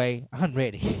 Either way, I'm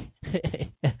ready.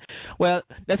 Well,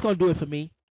 that's going to do it for me.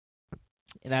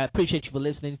 And I appreciate you for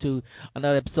listening to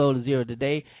another episode of Zero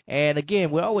Today. And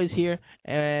again, we're always here,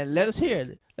 and let us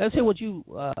hear what you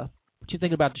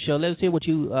think about the show. Let us hear what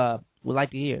you would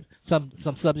like to hear. Some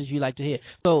subjects you'd like to hear.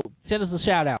 So send us a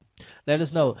shout out. Let us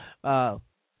know.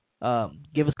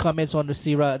 Give us comments on the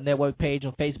Zero Network page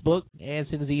on Facebook, and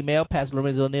send us an email,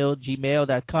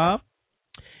 PastorLorenzoNeal@gmail.com.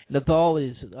 And the goal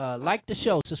is like the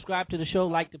show, subscribe to the show,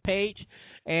 like the page,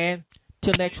 and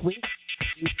till next week.